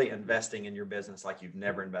really investing in your business like you've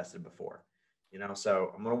never invested before. You know,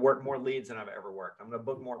 so I'm going to work more leads than I've ever worked. I'm going to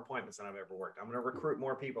book more appointments than I've ever worked. I'm going to recruit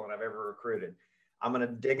more people than I've ever recruited. I'm going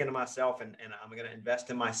to dig into myself and I'm going to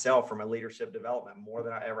invest in myself from a leadership development more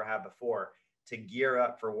than I ever have before, to gear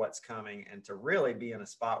up for what's coming and to really be in a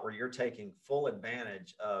spot where you're taking full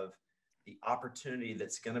advantage of the opportunity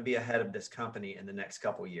that's going to be ahead of this company in the next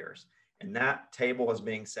couple of years. And that table is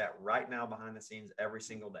being set right now behind the scenes every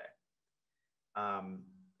single day.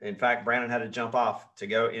 In fact, Brandon had to jump off to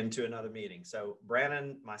go into another meeting. So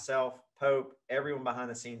Brandon, myself, Pope, everyone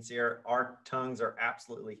behind the scenes here, our tongues are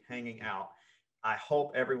absolutely hanging out. I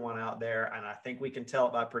hope everyone out there, and I think we can tell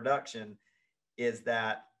it by production, is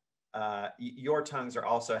that your tongues are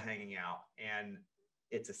also hanging out, and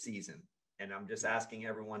it's a season. And I'm just asking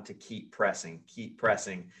everyone to keep pressing, keep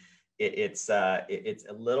pressing. It's a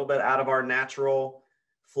little bit out of our natural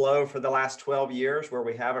flow for the last 12 years, where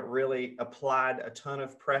we haven't really applied a ton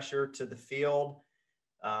of pressure to the field.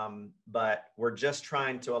 But we're just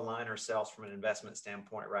trying to align ourselves from an investment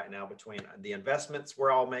standpoint right now between the investments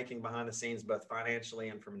we're all making behind the scenes, both financially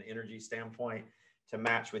and from an energy standpoint, to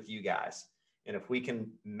match with you guys. And if we can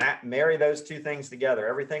marry those two things together,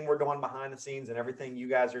 everything we're doing behind the scenes and everything you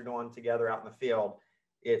guys are doing together out in the field,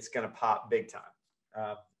 it's going to pop big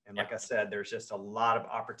time. And like I said, there's just a lot of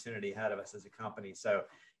opportunity ahead of us as a company. So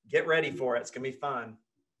get ready for it. It's going to be fun.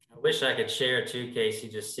 I wish I could share too, Casey,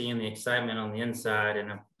 just seeing the excitement on the inside.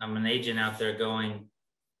 And I'm an agent out there going,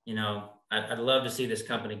 you know, I'd love to see this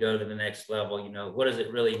company go to the next level. You know, what does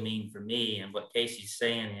it really mean for me? And what Casey's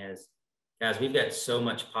saying is, guys, we've got so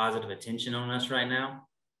much positive attention on us right now.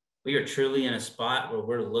 We are truly in a spot where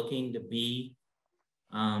we're looking to be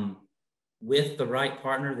with the right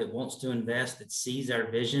partner that wants to invest, that sees our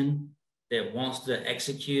vision, that wants to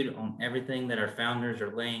execute on everything that our founders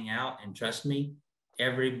are laying out. And trust me,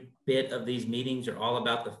 every bit of these meetings are all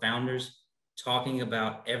about the founders talking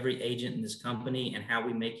about every agent in this company and how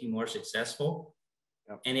we make you more successful.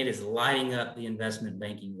 Yep. And it is lighting up the investment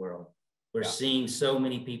banking world. We're seeing so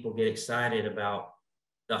many people get excited about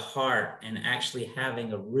the heart and actually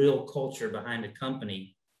having a real culture behind a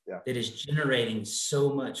company that is generating so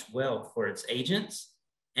much wealth for its agents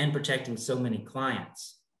and protecting so many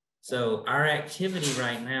clients. So our activity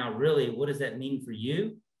right now, really, what does that mean for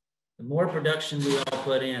you? The more production we all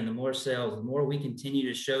put in, the more sales, the more we continue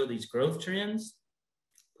to show these growth trends,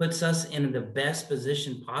 puts us in the best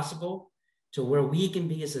position possible to where we can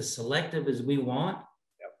be as selective as we want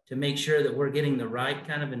to make sure that we're getting the right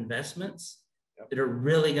kind of investments that are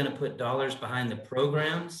really going to put dollars behind the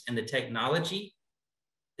programs and the technology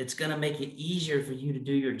that's going to make it easier for you to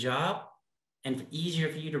do your job and easier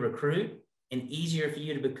for you to recruit and easier for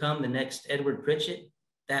you to become the next Edward Pritchett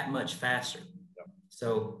that much faster.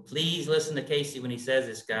 So please listen to Casey when he says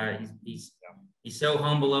this guy. He's so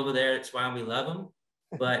humble over there. It's why we love him.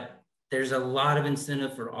 But there's a lot of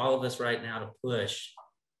incentive for all of us right now to push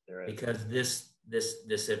because this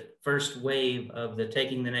first wave of the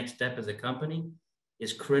taking the next step as a company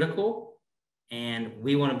is critical. And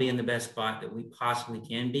we want to be in the best spot that we possibly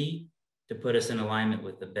can be to put us in alignment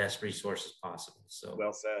with the best resources possible. So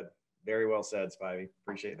well said. Very well said, Spivey.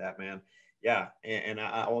 Appreciate that, man. Yeah. And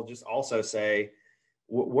I will just also say,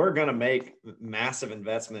 we're going to make massive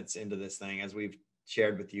investments into this thing, as we've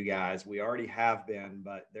shared with you guys. We already have been,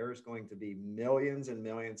 but there's going to be millions and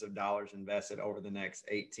millions of dollars invested over the next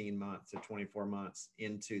 18 months to 24 months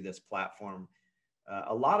into this platform.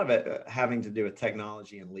 A lot of it having to do with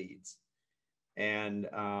technology and leads. And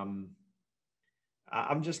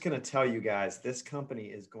I'm just going to tell you guys, this company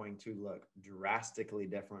is going to look drastically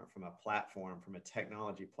different from a platform, from a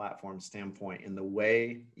technology platform standpoint, in the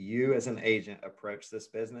way you as an agent approach this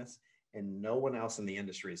business, and no one else in the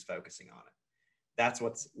industry is focusing on it. That's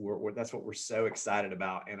what we're so excited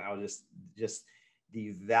about. And I'll just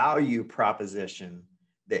the value proposition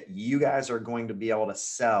that you guys are going to be able to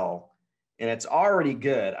sell, and it's already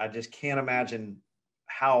good. I just can't imagine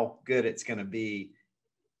how good it's going to be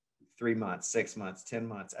 3 months, 6 months, 10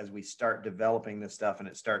 months, as we start developing this stuff and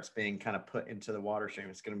it starts being kind of put into the water stream.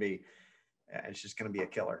 It's just going to be a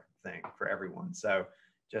killer thing for everyone. So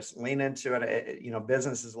just lean into it.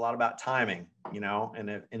 Business is a lot about timing,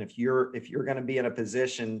 and if you're going to be in a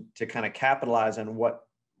position to kind of capitalize on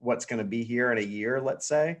what's going to be here in a year, let's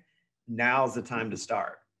say, now's the time to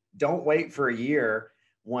start. Don't wait for a year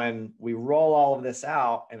when we roll all of this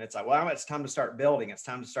out and it's like, well, it's time to start building. It's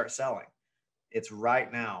time to start selling. It's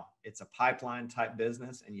right now. It's a pipeline type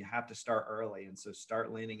business, and you have to start early. And so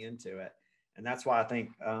start leaning into it. And that's why I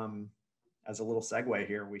think, as a little segue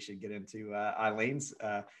here, we should get into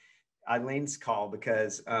Eileen's call,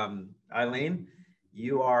 because Eileen,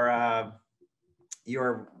 you are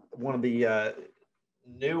one of the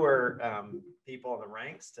newer people in the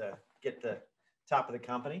ranks to get the top of the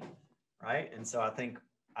company, right? And so I think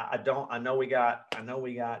I know we got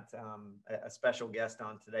a special guest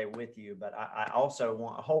on today with you, but I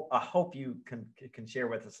also I hope you can share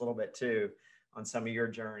with us a little bit too on some of your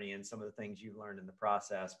journey and some of the things you've learned in the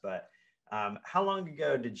process. But how long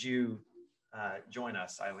ago did you join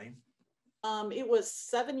us, Eileen? It was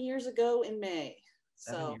 7 years ago in May.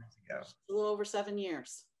 7 years ago. A little over 7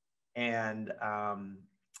 years. And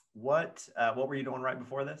what were you doing right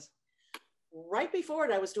before this? Right before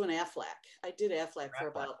it, I was doing Aflac. I did Aflac for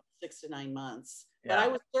about 6 to 9 months, but I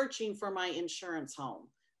was searching for my insurance home.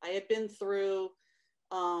 I had been through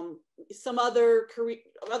some other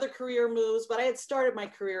career moves, but I had started my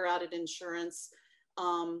career out in insurance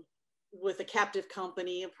with a captive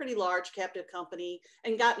company, a pretty large captive company,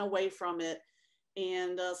 and gotten away from it.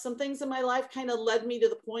 And some things in my life kind of led me to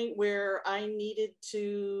the point where I needed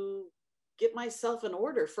to get myself in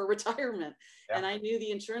order for retirement. Yeah. And I knew the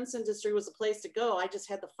insurance industry was a place to go. I just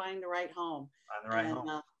had to find the right home. Find the right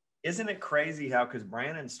home. Isn't it crazy how, because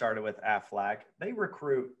Brandon started with Aflac, they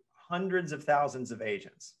recruit hundreds of thousands of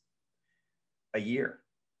agents a year.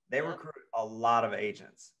 They recruit a lot of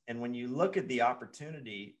agents. And when you look at the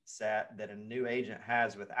opportunity set that a new agent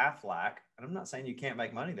has with Aflac, and I'm not saying you can't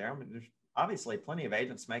make money there. I mean, there's obviously plenty of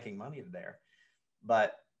agents making money there,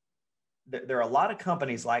 but there are a lot of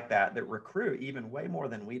companies like that recruit even way more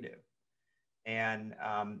than we do. And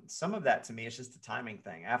some of that to me is just a timing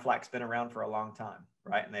thing. Aflac's been around for a long time,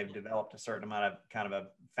 right? And they've developed a certain amount of kind of a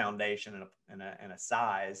foundation and a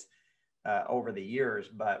size over the years,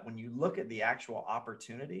 but when you look at the actual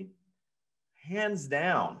opportunity, hands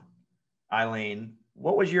down, Eileen,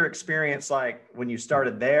 what was your experience like when you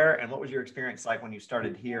started there? And what was your experience like when you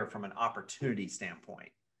started here from an opportunity standpoint?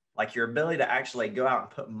 Like your ability to actually go out and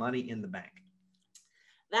put money in the bank.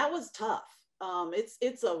 That was tough.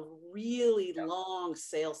 It's a really long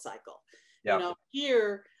sales cycle. You know,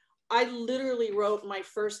 here, I literally wrote my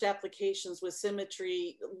first applications with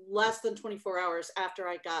Symmetry less than 24 hours after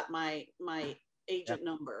I got my agent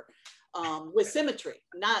number. With Symmetry,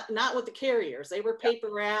 not with the carriers. They were paper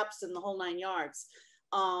wraps and the whole 9 yards.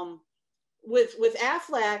 With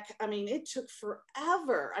Aflac, I mean, it took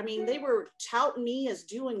forever. I mean, they were touting me as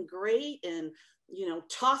doing great and, you know,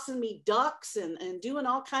 tossing me ducks and doing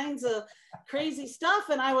all kinds of crazy stuff.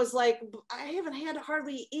 And I was like, I haven't had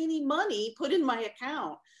hardly any money put in my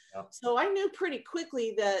account. So I knew pretty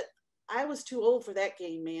quickly that I was too old for that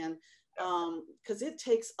game, man. Because it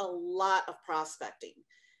takes a lot of prospecting.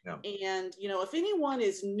 And, you know, if anyone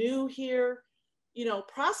is new here, you know,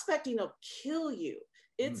 prospecting will kill you.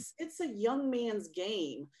 It's a young man's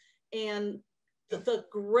game. And the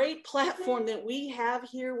great platform that we have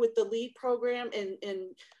here with the lead program and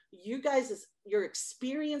you guys, your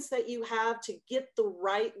experience that you have to get the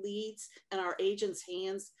right leads in our agents'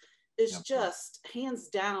 hands is just hands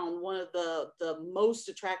down one of the most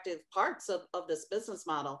attractive parts of this business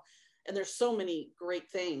model. And there's so many great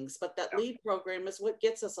things, but that lead program is what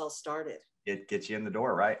gets us all started. It gets you in the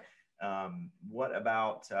door, right? What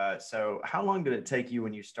about, so how long did it take you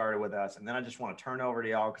when you started with us? And then I just want to turn over to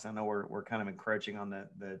y'all because I know we're kind of encroaching on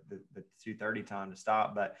the 2:30 time to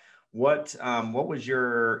stop. But what was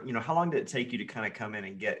your, you know, how long did it take you to kind of come in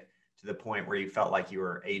and get to the point where you felt like you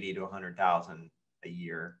were 80 to 100,000 a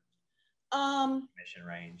year commission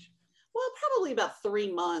range? Well, probably about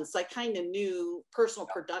 3 months. I kind of knew personal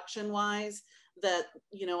production wise that,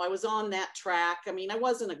 you know, I was on that track. I mean, I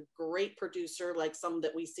wasn't a great producer like some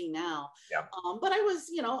that we see now, but I was,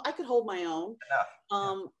 you know, I could hold my own,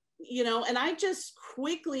 you know, and I just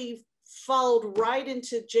quickly followed right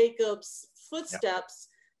into Jacob's footsteps.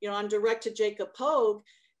 You know, I'm direct to Jacob Pogue,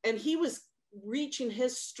 and he was reaching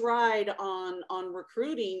his stride on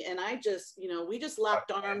recruiting. And I just, you know, we just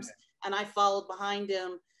locked arms and I followed behind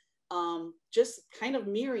him. Just kind of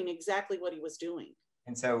mirroring exactly what he was doing.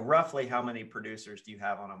 And so roughly how many producers do you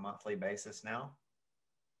have on a monthly basis now?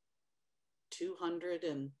 200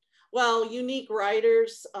 and, well, unique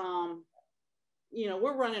writers, you know,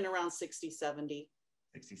 we're running around 60, 70.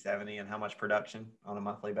 60, 70. And how much production on a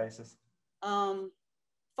monthly basis? 500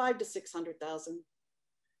 to 600,000.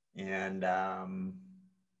 And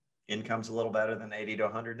income's a little better than 80 to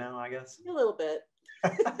 100 now, I guess? A little bit.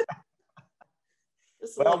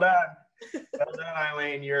 Well done. Well done,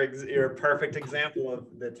 Eileen. You're a perfect example of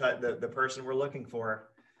the person we're looking for.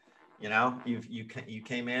 You know, you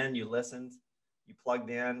came in, you listened, you plugged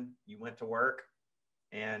in, you went to work,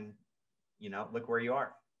 and you know, look where you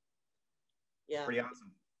are. Yeah, pretty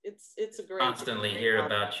awesome. It's a great. Constantly hear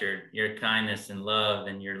about your kindness and love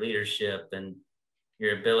and your leadership and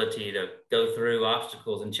your ability to go through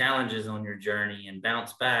obstacles and challenges on your journey and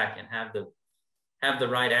bounce back and have the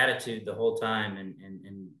right attitude the whole time, and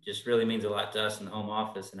just really means a lot to us in the home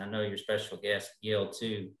office. And I know your special guest, Gail,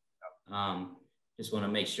 too. Just want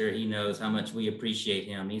to make sure he knows how much we appreciate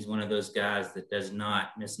him. He's one of those guys that does not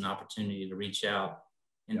miss an opportunity to reach out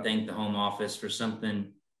and thank the home office for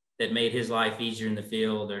something that made his life easier in the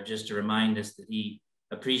field, or just to remind us that he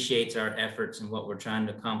appreciates our efforts and what we're trying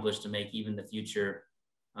to accomplish to make even the future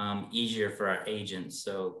easier for our agents.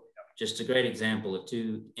 So just a great example of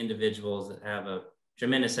two individuals that have a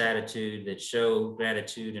tremendous attitude, that show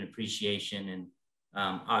gratitude and appreciation. And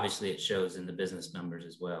obviously it shows in the business numbers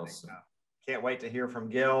as well. So can't wait to hear from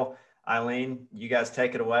Gil. Eileen, you guys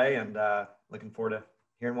take it away, and looking forward to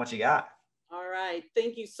hearing what you got. All right.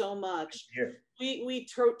 Thank you so much. We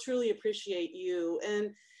truly appreciate you.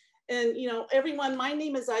 And, you know, everyone, my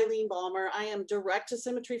name is Eileen Balmer. I am direct to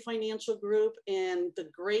Symmetry Financial Group and the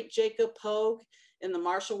great Jacob Pogue in the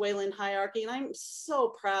Marshall Wayland hierarchy. And I'm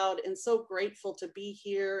so proud and so grateful to be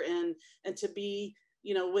here and to be,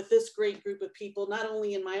 you know, with this great group of people, not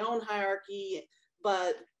only in my own hierarchy,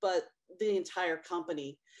 but the entire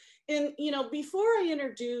company. And, you know, before I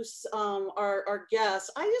introduce our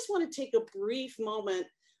guests, I just want to take a brief moment.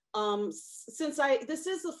 Since this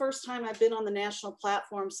is the first time I've been on the national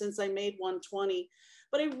platform since I made 120,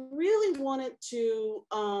 but I really wanted to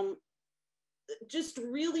just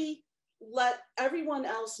really let everyone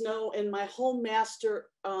else know in my whole master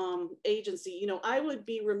agency, you know, I would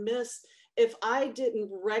be remiss if I didn't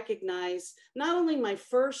recognize not only my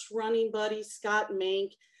first running buddy, Scott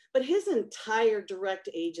Mank, but his entire direct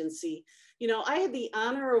agency. You know, I had the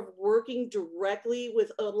honor of working directly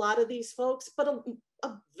with a lot of these folks, but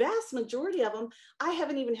a vast majority of them, I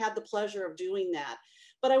haven't even had the pleasure of doing that.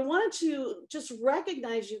 But I wanted to just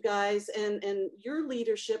recognize you guys and your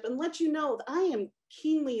leadership and let you know that I am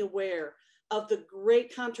keenly aware of the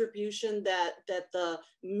great contribution that the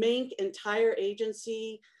Mink entire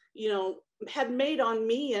agency, you know, had made on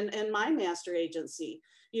me and my master agency.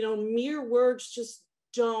 You know, mere words just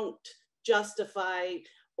don't justify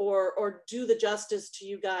or do the justice to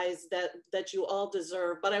you guys that you all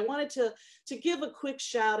deserve. But I wanted to give a quick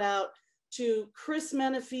shout out to Chris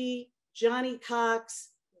Menifee, Johnny Cox,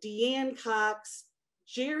 Deanne Cox,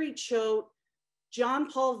 Jerry Choate, John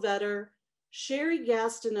Paul Vetter, Sherry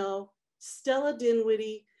Gastineau, Stella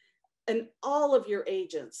Dinwiddie, and all of your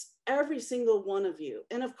agents, every single one of you.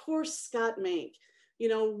 And of course, Scott Mink. You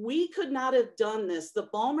know, we could not have done this. The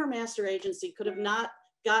Balmer Master Agency could have not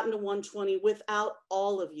gotten to 120 without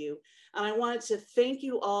all of you. And I wanted to thank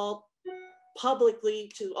you all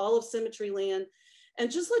publicly to all of Symmetry Land.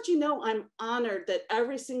 And just let you know, I'm honored that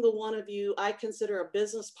every single one of you I consider a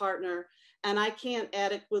business partner. And I can't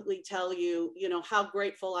adequately tell you, you know, how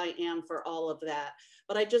grateful I am for all of that.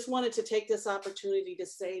 But I just wanted to take this opportunity to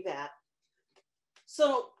say that.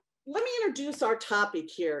 So let me introduce our topic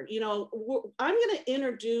here. You know, I'm going to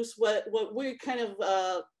introduce what we kind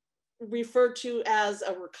of refer to as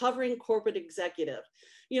a recovering corporate executive.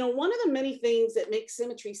 You know, one of the many things that makes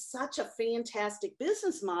Symmetry such a fantastic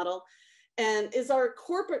business model and is our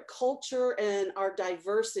corporate culture and our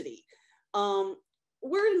diversity.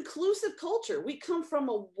 We're an inclusive culture. We come from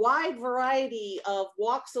a wide variety of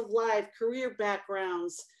walks of life, career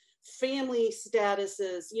backgrounds, family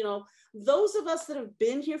statuses. You know, those of us that have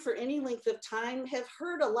been here for any length of time have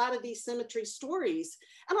heard a lot of these Symmetry stories.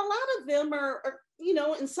 And a lot of them are, you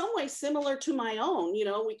know, in some ways similar to my own. You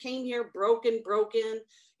know, we came here broken,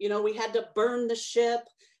 you know, we had to burn the ship.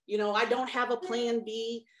 You know, I don't have a plan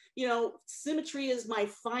B. You know, Symmetry is my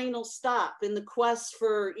final stop in the quest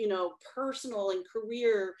for, you know, personal and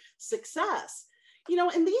career success. You know,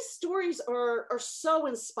 and these stories are so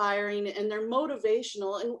inspiring and they're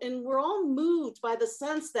motivational, and we're all moved by the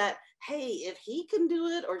sense that, hey, if he can do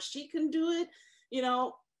it or she can do it, you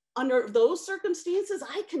know, under those circumstances,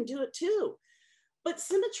 I can do it too. But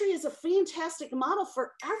Symmetry is a fantastic model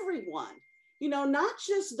for everyone. You know, not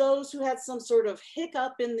just those who had some sort of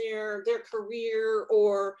hiccup in their career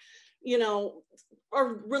or, you know,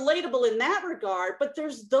 are relatable in that regard, but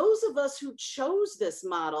there's those of us who chose this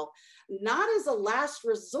model, not as a last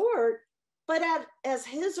resort, but as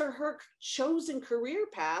his or her chosen career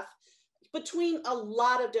path between a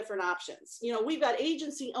lot of different options. You know, we've got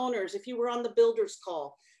agency owners. If you were on the builders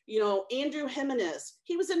call, you know, Andrew Jimenez,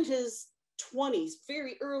 he was in his 20s,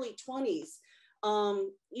 very early 20s.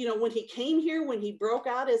 You know, when he came here, when he broke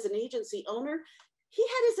out as an agency owner, he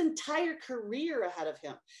had his entire career ahead of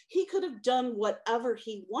him. He could have done whatever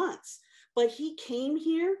he wants, but he came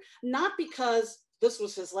here not because this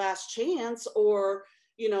was his last chance or,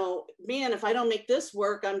 you know, man, if I don't make this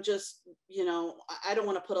work, I'm just, you know, I don't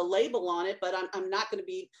want to put a label on it, but I'm not going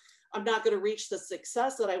to reach the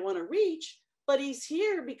success that I want to reach. But he's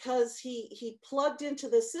here because he plugged into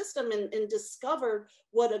the system and discovered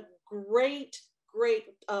what a great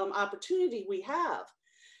opportunity we have.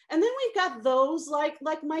 And then we've got those like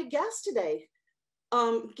my guest today.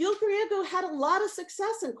 Gil Griego had a lot of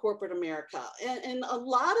success in corporate America. And a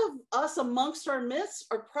lot of us amongst our midst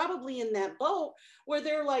are probably in that boat where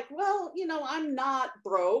they're like, well, you know, I'm not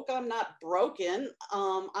broke. I'm not broken.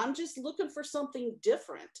 I'm just looking for something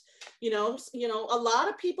different. You know, a lot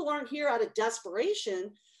of people aren't here out of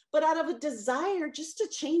desperation, but out of a desire just to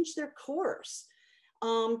change their course.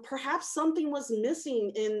 Perhaps something was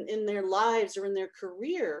missing in their lives or in their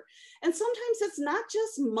career. And sometimes it's not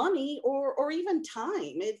just money or even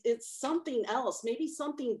time. It's something else, maybe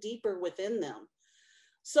something deeper within them.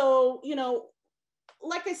 So, you know,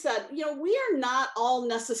 like I said, you know, we are not all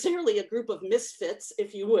necessarily a group of misfits,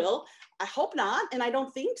 if you will. I hope not, and I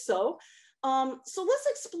don't think so. So let's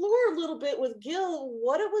explore a little bit with Gil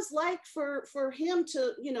what it was like for him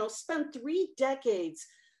to, you know, spend 3 decades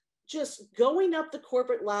just going up the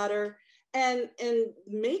corporate ladder and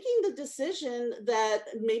making the decision that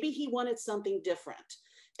maybe he wanted something different,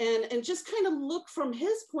 and just kind of look from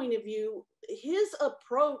his point of view, his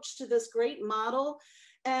approach to this great model,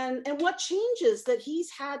 and what changes that he's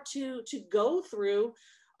had to go through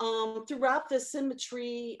throughout this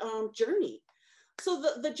Symmetry journey. So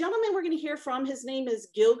the gentleman we're going to hear from, his name is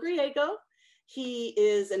Gil Griego. He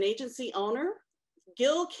is an agency owner.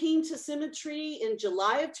 Gil came to Symmetry in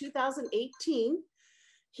July of 2018.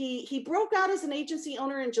 He broke out as an agency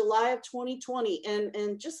owner in July of 2020.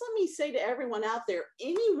 And just let me say to everyone out there,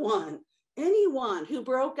 anyone who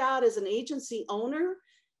broke out as an agency owner,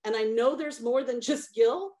 and I know there's more than just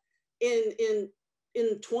Gil, in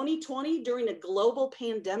 2020 during a global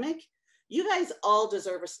pandemic, you guys all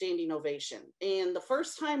deserve a standing ovation. And the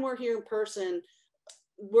first time we're here in person,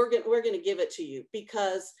 we're going to give it to you,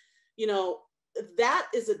 because, you know, that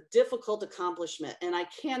is a difficult accomplishment, and I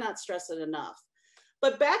cannot stress it enough.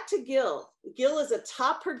 But back to Gil. Gil is a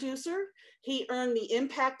top producer. He earned the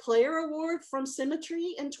Impact Player Award from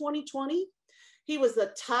Symmetry in 2020. He was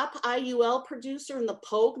the top IUL producer in the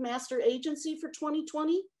Pogue Master Agency for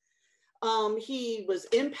 2020. He was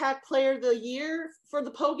Impact Player of the Year for the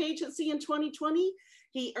Pogue Agency in 2020.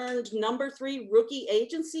 He earned #3 Rookie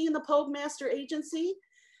Agency in the Pogue Master Agency.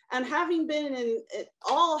 And having been in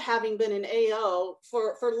AO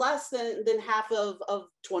for less than half of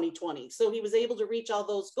 2020. So he was able to reach all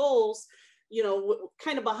those goals, you know,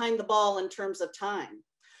 kind of behind the ball in terms of time.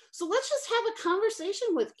 So let's just have a conversation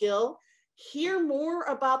with Gil, hear more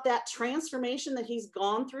about that transformation that he's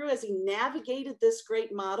gone through as he navigated this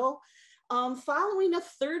great model, following a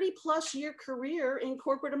 30+ year career in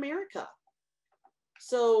corporate America.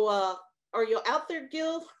 So are you out there,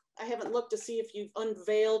 Gil? I haven't looked to see if you've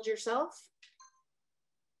unveiled yourself.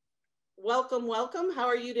 Welcome, welcome. How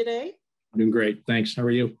are you today? I'm doing great. Thanks. How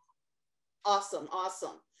are you? Awesome,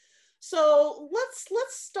 awesome. So let's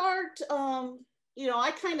start. You know,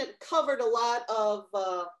 I kind of covered a lot of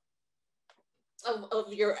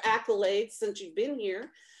your accolades since you've been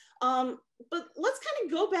here. But let's kind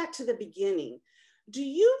of go back to the beginning. Do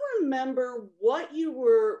you remember what you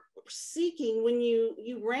were seeking when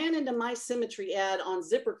you ran into my Symmetry ad on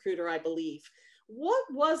ZipRecruiter, I believe? What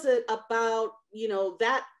was it about, you know,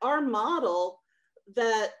 that our model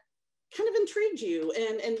that kind of intrigued you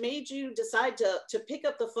and made you decide to pick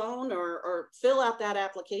up the phone or fill out that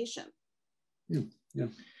application? Yeah.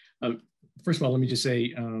 First of all, let me just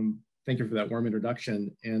say thank you for that warm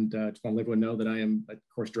introduction. And just want to let everyone know that I am, of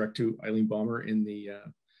course, direct to Eileen Balmer in the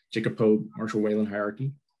Jacob Pogue, Marshall Whalen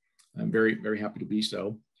hierarchy. I'm very, very happy to be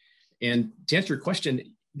so. And to answer your question,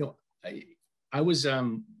 you know, I was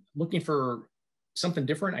looking for something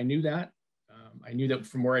different. I knew that. I knew that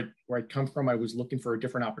from where I'd come from, I was looking for a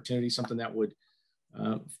different opportunity, something that would,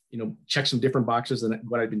 you know, check some different boxes than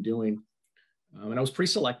what I'd been doing. And I was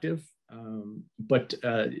pretty selective. But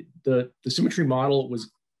the Symmetry model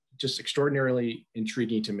was just extraordinarily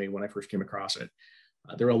intriguing to me when I first came across it.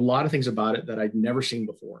 There were a lot of things about it that I'd never seen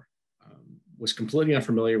before. Was completely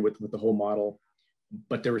unfamiliar with the whole model,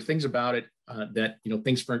 but there were things about it that, you know,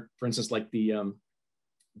 things for instance, like the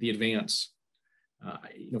advance.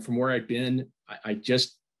 You know, from where I'd been, I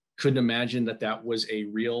just couldn't imagine that was a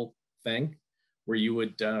real thing where you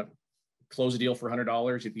would close a deal for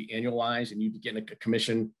 $100, it'd be annualized, and you'd be getting a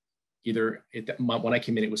commission. Either when I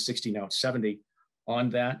came in, it was 60, now it's 70 on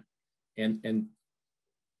that, and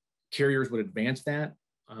carriers would advance that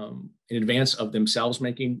in advance of themselves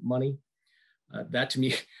making money. That to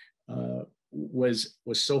me was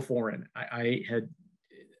so foreign. I had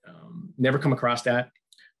never come across that.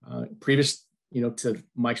 Previous, you know, to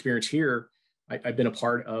my experience here, I've been a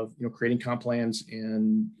part of, you know, creating comp plans,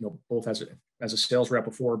 and, you know, both as a sales rep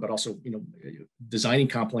before, but also, you know, designing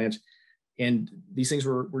comp plans. And these things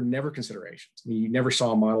were never considerations. I mean, you never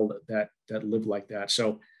saw a model that lived like that.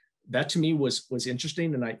 So that to me was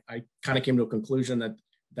interesting. And I kind of came to a conclusion that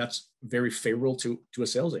that's very favorable to a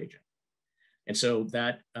sales agent. And so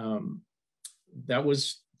that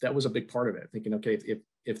was a big part of it. Thinking, okay,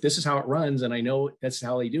 if this is how it runs, and I know that's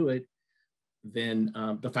how they do it, then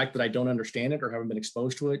the fact that I don't understand it or haven't been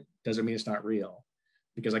exposed to it doesn't mean it's not real.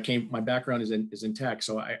 Because my background is in tech,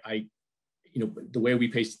 so I you know, the way we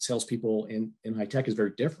pay salespeople in high tech is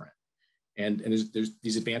very different, and there's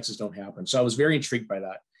these advances don't happen. So I was very intrigued by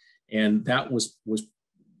that, and that was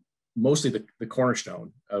mostly the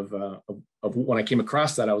cornerstone of when I came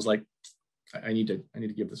across that. I was like, I need to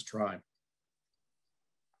give this a try.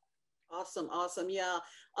 Awesome, awesome, yeah.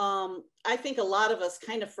 I think a lot of us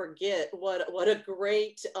kind of forget what a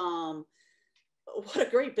great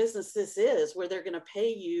business this is, where they're going to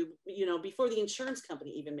pay you, you know, before the insurance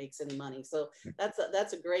company even makes any money. So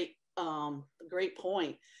that's a great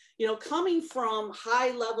point. You know, coming from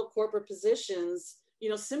high level corporate positions, you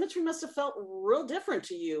know, Symmetry must have felt real different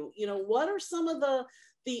to you. You know, what are some of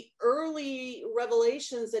the early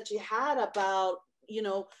revelations that you had about, you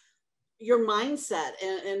know, your mindset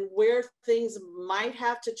and where things might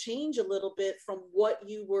have to change a little bit from what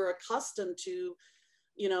you were accustomed to,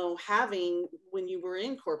 you know, having when you were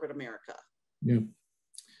in corporate America?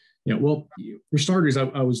 Yeah. Well, for starters,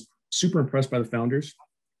 I was super impressed by the founders.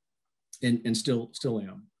 and still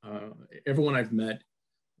am. Everyone I've met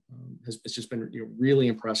has just been really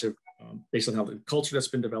impressive based on how the culture that's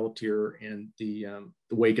been developed here and the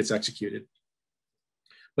way it gets executed.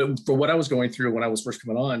 But for what I was going through when I was first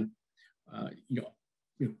coming on,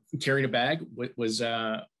 carrying a bag was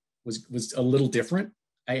a little different.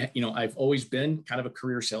 I've always been kind of a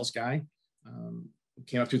career sales guy.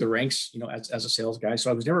 Came up through the ranks, as a sales guy. So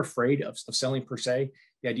I was never afraid of selling per se.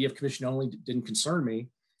 The idea of commission only didn't concern me,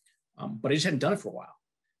 but I just hadn't done it for a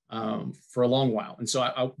while, for a long while. And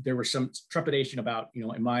so there was some trepidation about,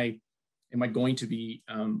 am I going to be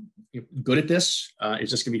good at this? Is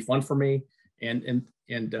this going to be fun for me? And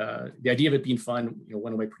the idea of it being fun,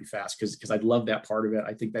 went away pretty fast because I love that part of it.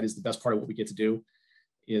 I think that is the best part of what we get to do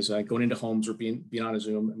is going into homes or being on a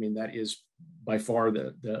Zoom. I mean, that is by far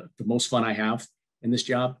the most fun I have in this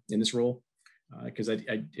job, in this role, because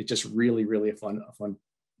it's just really a fun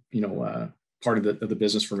part of the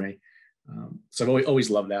business for me. So I've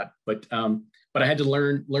always loved that, but I had to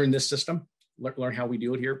learn this system, learn how we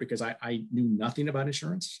do it here because I knew nothing about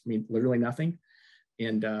insurance. I mean, literally nothing.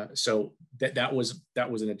 And so that was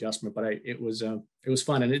an adjustment, but it was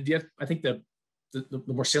fun. And I think the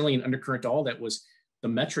more salient undercurrent to all that was the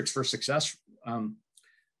metrics for success,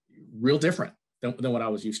 real different than what I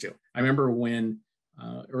was used to. I remember when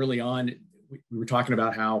early on, we were talking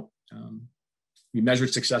about how we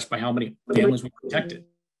measured success by how many families we protected.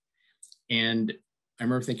 And I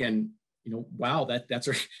remember thinking, wow,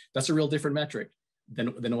 that's a real different metric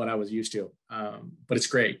than what I was used to. But it's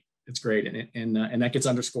great. It's great. And that gets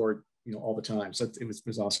underscored, all the time. So it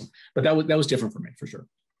was awesome, but that was different for me for sure.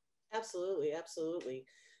 Absolutely.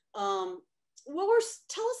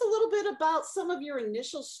 Tell us a little bit about some of your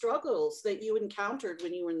initial struggles that you encountered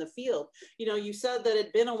when you were in the field. You said that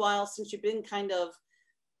it'd been a while since you've been kind of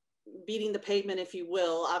beating the pavement, if you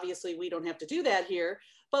will. Obviously, we don't have to do that here.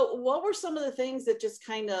 But what were some of the things that just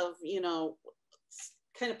kind of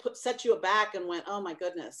set you aback and went, oh my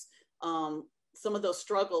goodness, some of those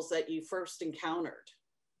struggles that you first encountered?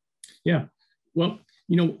 Yeah, well,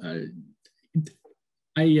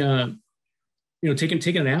 taking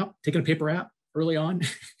a paper app early on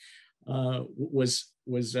was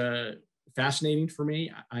fascinating for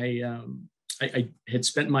me. I had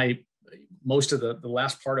spent most of the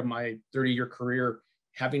last part of my 30-year career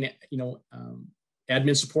having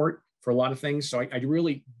admin support for a lot of things. So I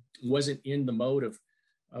really wasn't in the mode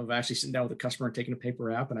of actually sitting down with a customer and taking a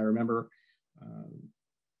paper app. And I remember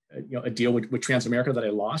a deal with Transamerica that I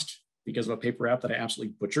lost because of a paper app that I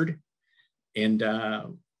absolutely butchered. And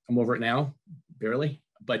I'm over it now, barely,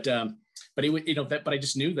 but I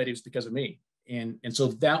just knew that it was because of me. And so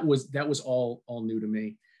that was all new to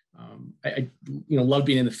me. I loved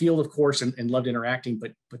being in the field, of course, and loved interacting,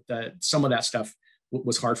 but some of that stuff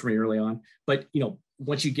was hard for me early on. But,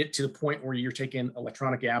 once you get to the point where you're taking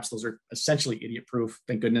electronic apps, those are essentially idiot proof,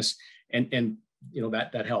 thank goodness. And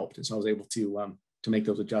that helped. And so I was able to make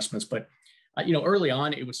those adjustments. But, early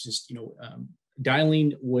on, it was just,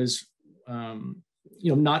 dialing was,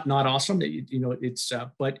 not awesome.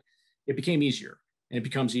 But it became easier, and it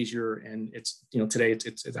becomes easier. And it's, today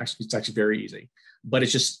it's actually very easy, but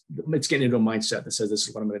it's getting into a mindset that says, this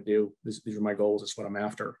is what I'm going to do. These are my goals. This is what I'm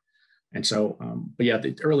after. And so, but yeah,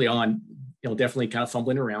 early on, definitely kind of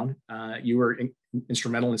fumbling around. You were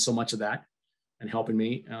instrumental in so much of that and helping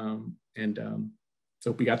me.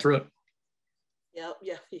 So we got through it. Yeah.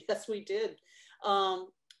 Yes, we did.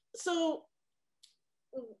 So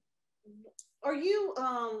are you,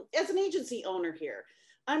 as an agency owner here,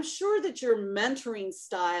 I'm sure that your mentoring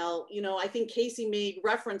style, I think Casey made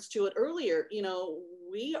reference to it earlier,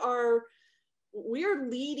 we are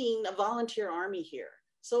leading a volunteer army here.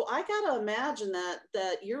 So I got to imagine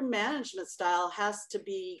that your management style has to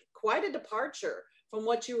be quite a departure from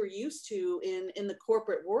what you were used to in the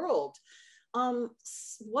corporate world.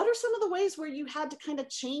 What are some of the ways where you had to kind of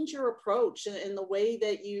change your approach in the way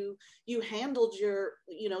that you handled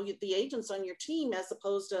the agents on your team, as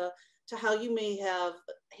opposed to how you may have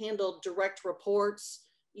handled direct reports,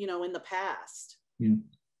 in the past?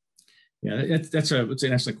 Yeah, that's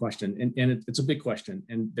an excellent question, and it's a big question,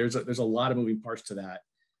 and there's a lot of moving parts to that.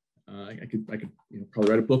 I could probably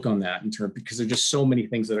write a book on that because there's just so many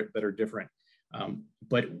things that are different.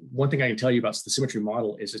 But one thing I can tell you about the Symmetry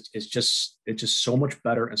model is it's just so much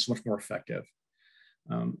better and so much more effective.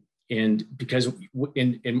 And because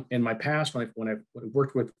in my past, when I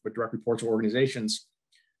worked with direct reports or organizations,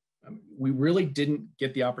 we really didn't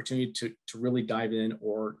get the opportunity to really dive in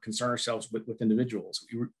or concern ourselves with individuals.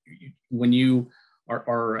 When you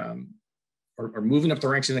are moving up the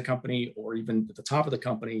ranks in the company, or even at the top of the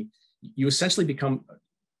company, you essentially become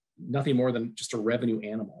nothing more than just a revenue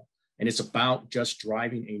animal. and it's about just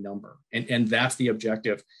driving a number, and that's the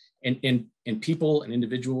objective. And people and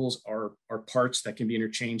individuals are parts that can be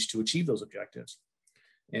interchanged to achieve those objectives.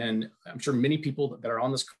 And I'm sure many people that are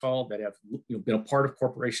on this call that have been a part of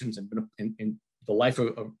corporations and been in the life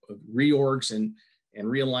of reorgs and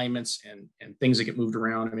realignments and things that get moved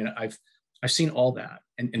around. I mean, I've seen all that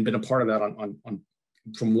and been a part of that on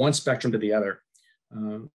from one spectrum to the other,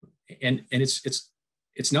 and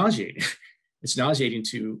it's nauseating. It's nauseating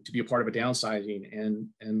to be a part of a downsizing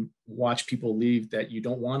and watch people leave that you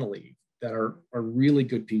don't want to leave, that are really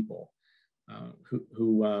good people,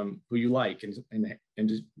 who you like, and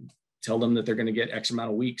to tell them that they're going to get X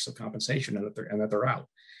amount of weeks of compensation and that they're out.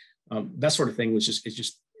 That sort of thing was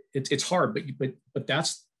it's hard, but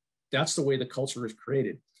that's the way the culture is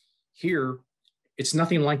created. Here, it's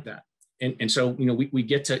nothing like that. And so, we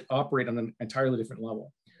get to operate on an entirely different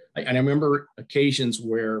level. And I remember occasions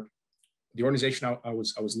where the organization I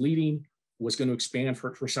was leading was going to expand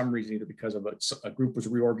for some reason, either because of a group was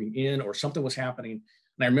reorging in or something was happening.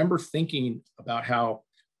 And I remember thinking about how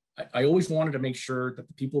I always wanted to make sure that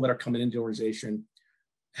the people that are coming into the organization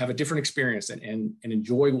have a different experience and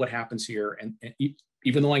enjoy what happens here. And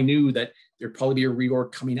even though I knew that there'd probably be a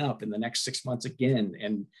reorg coming up in the next 6 months again,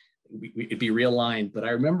 and it'd be realigned. But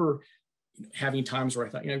I remember having times where I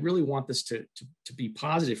thought, I really want this to be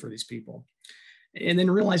positive for these people. And then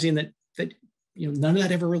realizing that none of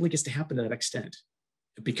that ever really gets to happen to that extent,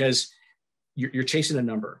 because you're chasing a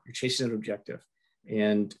number, you're chasing an objective.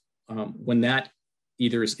 And when that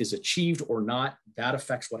either is achieved or not, that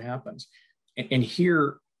affects what happens. And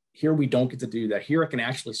here we don't get to do that. Here I can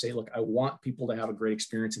actually say, look, I want people to have a great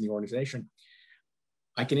experience in the organization.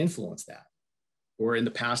 I can influence that. Or in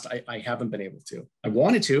the past, I haven't been able to. I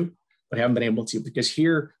wanted to, but haven't been able to, because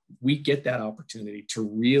here we get that opportunity to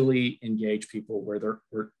really engage people where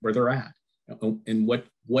they're at and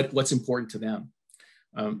what's important to them.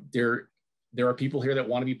 There are people here that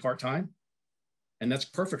want to be part-time, and that's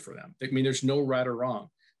perfect for them. I mean, there's no right or wrong.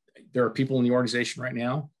 There are people in the organization right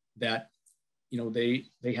now that,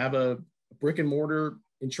 they have a brick and mortar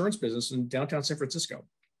insurance business in downtown San Francisco.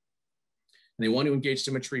 And they want to engage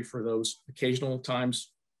Symmetry for those occasional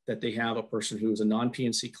times that they have a person who is a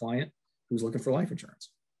non-PNC client who's looking for life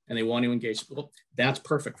insurance, and they want to engage. Well, that's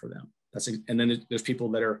perfect for them. And then there's people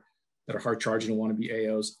that are hard charging and want to be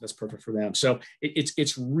AOs. That's perfect for them. So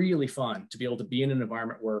it's really fun to be able to be in an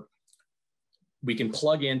environment where we can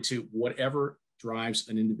plug into whatever drives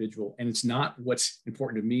an individual, and it's not what's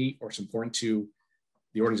important to me or it's important to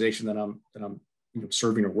the organization that I'm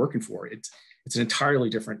serving or working for. It's an entirely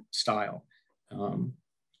different style, and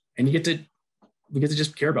we get to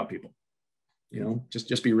just care about people.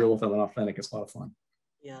 Just be real with them and authentic. It's a lot of fun.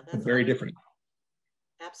 Yeah, that's very different.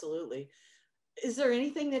 Absolutely. Is there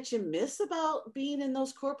anything that you miss about being in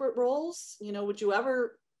those corporate roles? Would you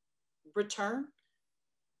ever return?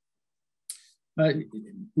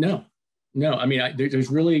 No. I mean, there's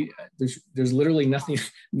literally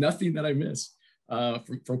nothing that I miss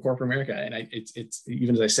from corporate America. And it's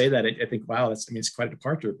even as I say that, I think, wow, it's quite a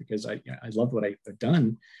departure, because I love what I've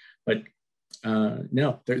done, but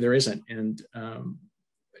no, there isn't. And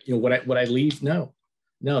what I leave? No,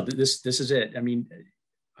 this is it. I mean,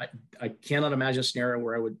 I cannot imagine a scenario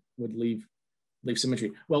where I would leave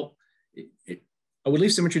Symmetry. Well, I would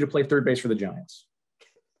leave Symmetry to play third base for the Giants.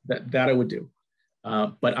 That I would do.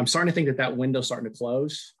 But I'm starting to think that window's starting to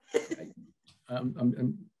close.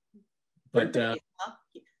 But got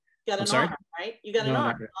an arm, right? You got an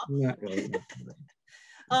arm. Not really.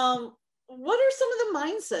 What are some of the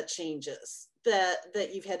mindset changes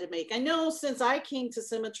that you've had to make? I know since I came to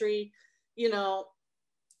Symmetry, the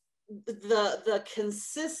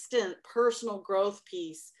consistent personal growth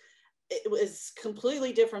piece, it was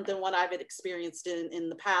completely different than what I've experienced in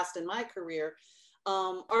the past in my career.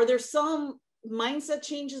 Are there some mindset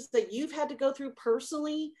changes that you've had to go through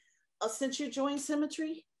personally since you joined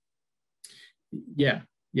Symmetry? Yeah,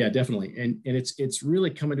 definitely. And it's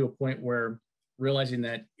really coming to a point where realizing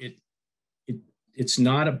that it's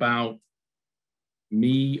not about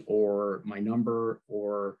me or my number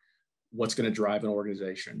or what's going to drive an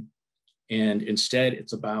organization. And instead,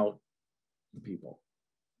 it's about the people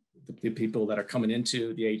that are coming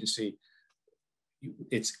into the agency.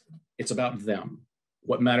 It's about them.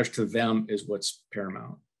 What matters to them is what's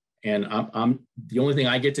paramount. And I'm the only thing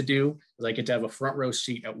I get to do is I get to have a front row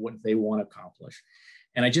seat at what they want to accomplish.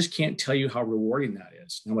 And I just can't tell you how rewarding that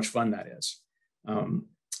is, how much fun that is.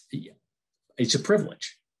 It's a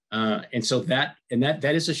privilege. And so that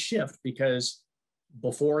is a shift, because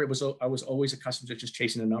before I was always accustomed to just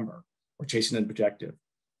chasing a number or chasing an objective,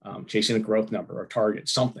 chasing a growth number or target,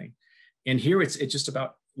 something. And here it's just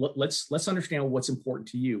about let's understand what's important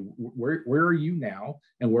to you. Where are you now,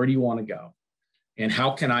 and where do you want to go, and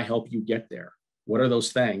how can I help you get there? What are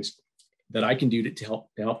those things that I can do to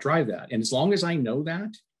help drive that? And as long as I know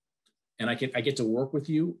that, and I get to work with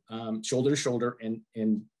you shoulder to shoulder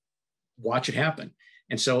and watch it happen.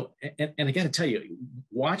 And so, and I got to tell you,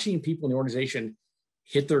 watching people in the organization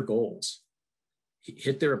hit their goals,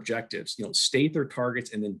 hit their objectives, state their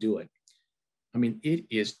targets, and then do it. I mean, it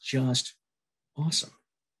is just awesome.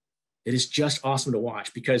 It is just awesome to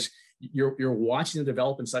watch, because you're watching them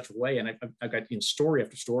develop in such a way. And I've got story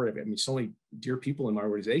after story. I mean, so many dear people in my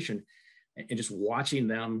organization, and just watching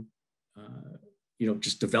them,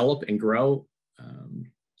 just develop and grow. I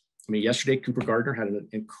mean, yesterday, Cooper Gardner had an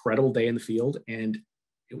incredible day in the field, and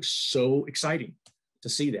it was so exciting to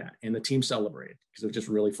see that. And the team celebrated because it was just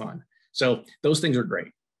really fun. So those things are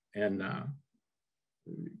great, and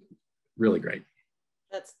really great.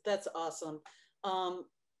 That's awesome.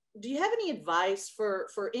 Do you have any advice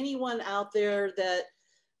for anyone out there that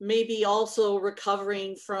may be also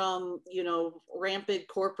recovering from, rampant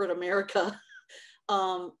corporate America?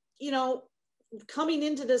 Coming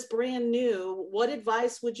into this brand new, what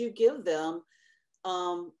advice would you give them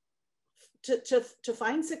to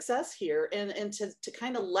find success here and to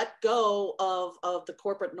kind of let go of the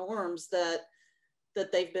corporate norms that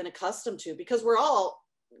they've been accustomed to? Because we're all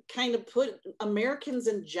kind of Americans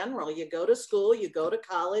in general, you go to school, you go to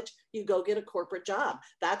college, you go get a corporate job.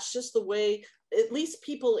 That's just the way, at least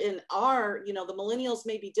people in our, the millennials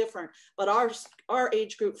may be different, but our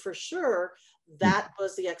age group for sure, that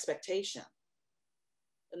was the expectation.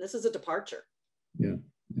 And this is a departure.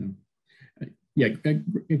 Yeah,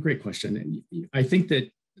 great question. I think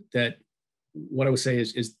that what I would say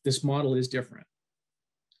is this model is different,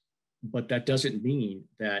 but that doesn't mean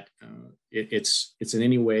that it's in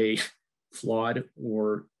any way flawed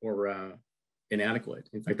or inadequate.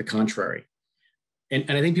 In fact, the contrary. And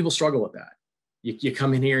I think people struggle with that. You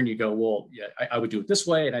come in here and you go, well, yeah, I would do it this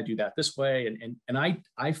way, and I do that this way, and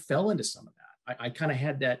I fell into some of that. I kind of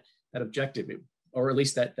had that objective, or at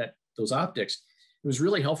least that those optics. It was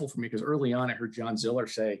really helpful for me because early on I heard John Ziller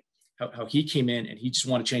say how he came in and he just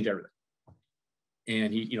wanted to change everything.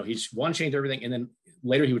 And he just wanted to change everything. And then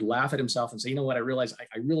later he would laugh at himself and say, you know what, I realized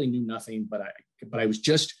I really knew nothing, but I was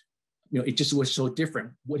just, it just was so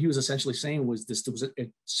different. What he was essentially saying was this was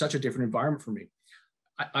such a different environment for me.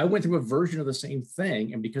 I went through a version of the same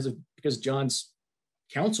thing. And because John's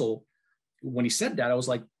counsel, when he said that, I was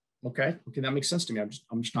like, okay, that makes sense to me.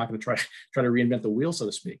 I'm just not going to try to reinvent the wheel, so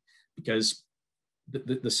to speak, because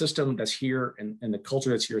the system that's here and the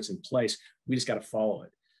culture that's here, it's in place. We just got to follow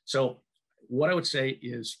it. So what I would say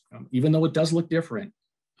is, even though it does look different,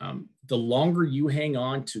 the longer you hang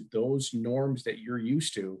on to those norms that you're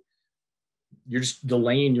used to, you're just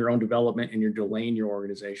delaying your own development and you're delaying your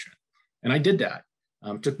organization. And I did that.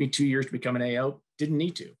 It took me 2 years to become an AO. Didn't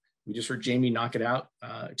need to. We just heard Jamie knock it out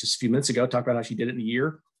just a few minutes ago, talk about how she did it in a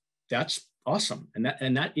year. That's awesome. And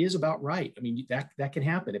that is about right. I mean, that can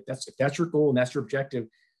happen. If that's your goal and that's your objective,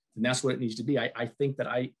 then that's what it needs to be. I think that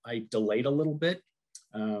I delayed a little bit.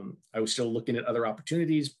 I was still looking at other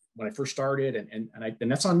opportunities when I first started, and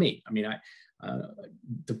that's on me. I mean,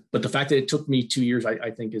 but the fact that it took me 2 years, I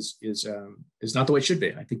think is not the way it should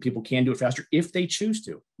be. I think people can do it faster if they choose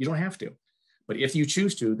to. You don't have to, but if you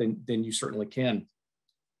choose to, then you certainly can.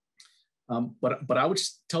 But I would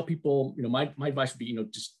tell people, my advice would be,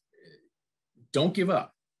 just don't give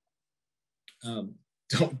up.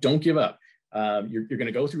 Don't give up. You're going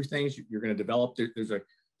to go through things. You're going to develop.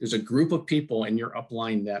 There's a group of people in your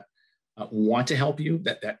upline that want to help you,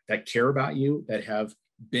 that care about you, that have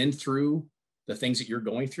been through the things that you're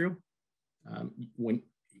going through. When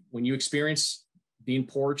you experience being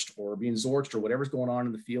porched or being zorched or whatever's going on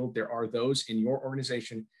in the field, there are those in your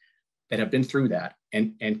organization that have been through that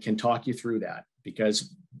and can talk you through that,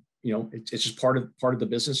 because it's just part of the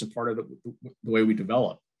business and part of the way we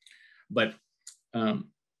develop. But I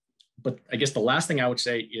guess the last thing I would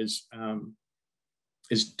say is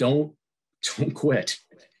don't quit.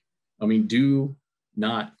 I mean, do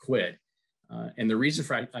not quit. And the reason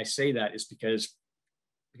for I say that is because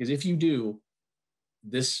if you do,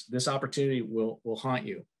 this opportunity will haunt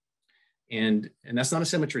you, and that's not a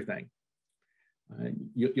Symmetry thing.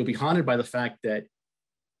 You'll be haunted by the fact that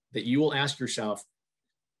you will ask yourself,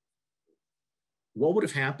 what would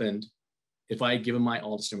have happened if I had given my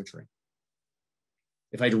all to Symmetry?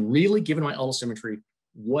 If I'd really given my all to Symmetry,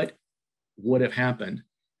 what would have happened?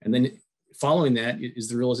 And then following that is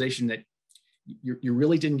the realization that you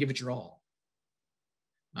really didn't give it your all.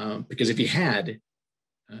 Because if you had,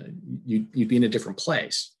 you'd be in a different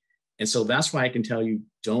place. And so that's why I can tell you,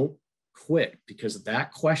 don't quit, because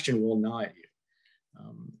that question will gnaw at you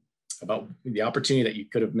about the opportunity that you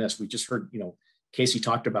could have missed. We just heard, Casey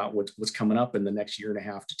talked about what's coming up in the next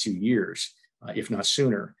 1.5 to 2 years, if not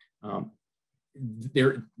sooner.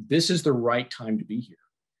 This is the right time to be here.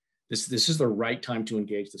 This is the right time to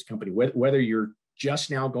engage this company. Whether you're just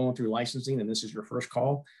now going through licensing and this is your first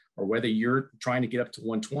call, or whether you're trying to get up to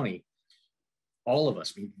 120, all of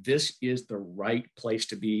us, this is the right place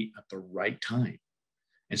to be at the right time.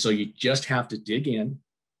 And so you just have to dig in,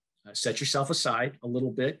 set yourself aside a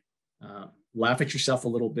little bit, laugh at yourself a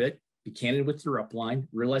little bit, be candid with your upline,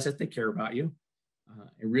 realize that they care about you,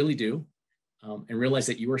 and really do, and realize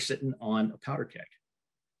that you are sitting on a powder keg,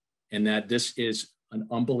 and that this is an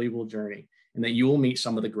unbelievable journey, and that you will meet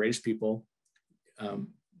some of the greatest people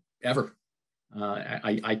ever.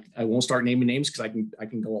 I won't start naming names because I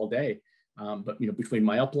can go all day. But between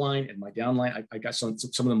my upline and my downline, I got some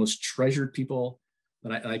of the most treasured people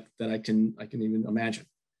that I can even imagine.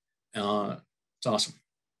 It's awesome.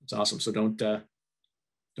 It's awesome. So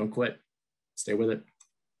don't quit. Stay with it.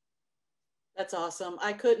 That's awesome.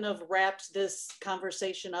 I couldn't have wrapped this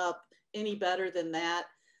conversation up any better than that.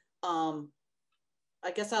 I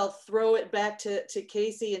guess I'll throw it back to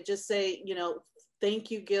Casey and just say, thank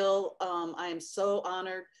you, Gil. I am so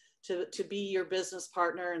honored to be your business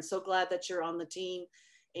partner, and so glad that you're on the team.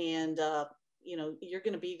 And, you're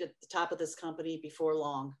going to be at the top of this company before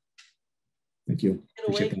long. Thank you. Get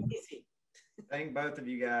away, Casey. Thank both of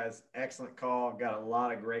you guys. Excellent call. Got a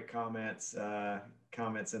lot of great comments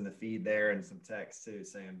in the feed there, and some text too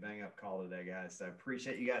saying bang up call today, guys. So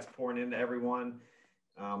appreciate you guys pouring into everyone.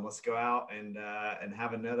 Let's go out and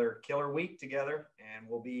have another killer week together, and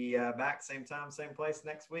we'll be back same time, same place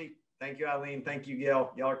next week. Thank you, Eileen. Thank you,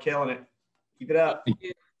 Gil. Y'all are killing it. Keep it up.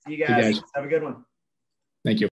 See you guys. Have a good one. Thank you.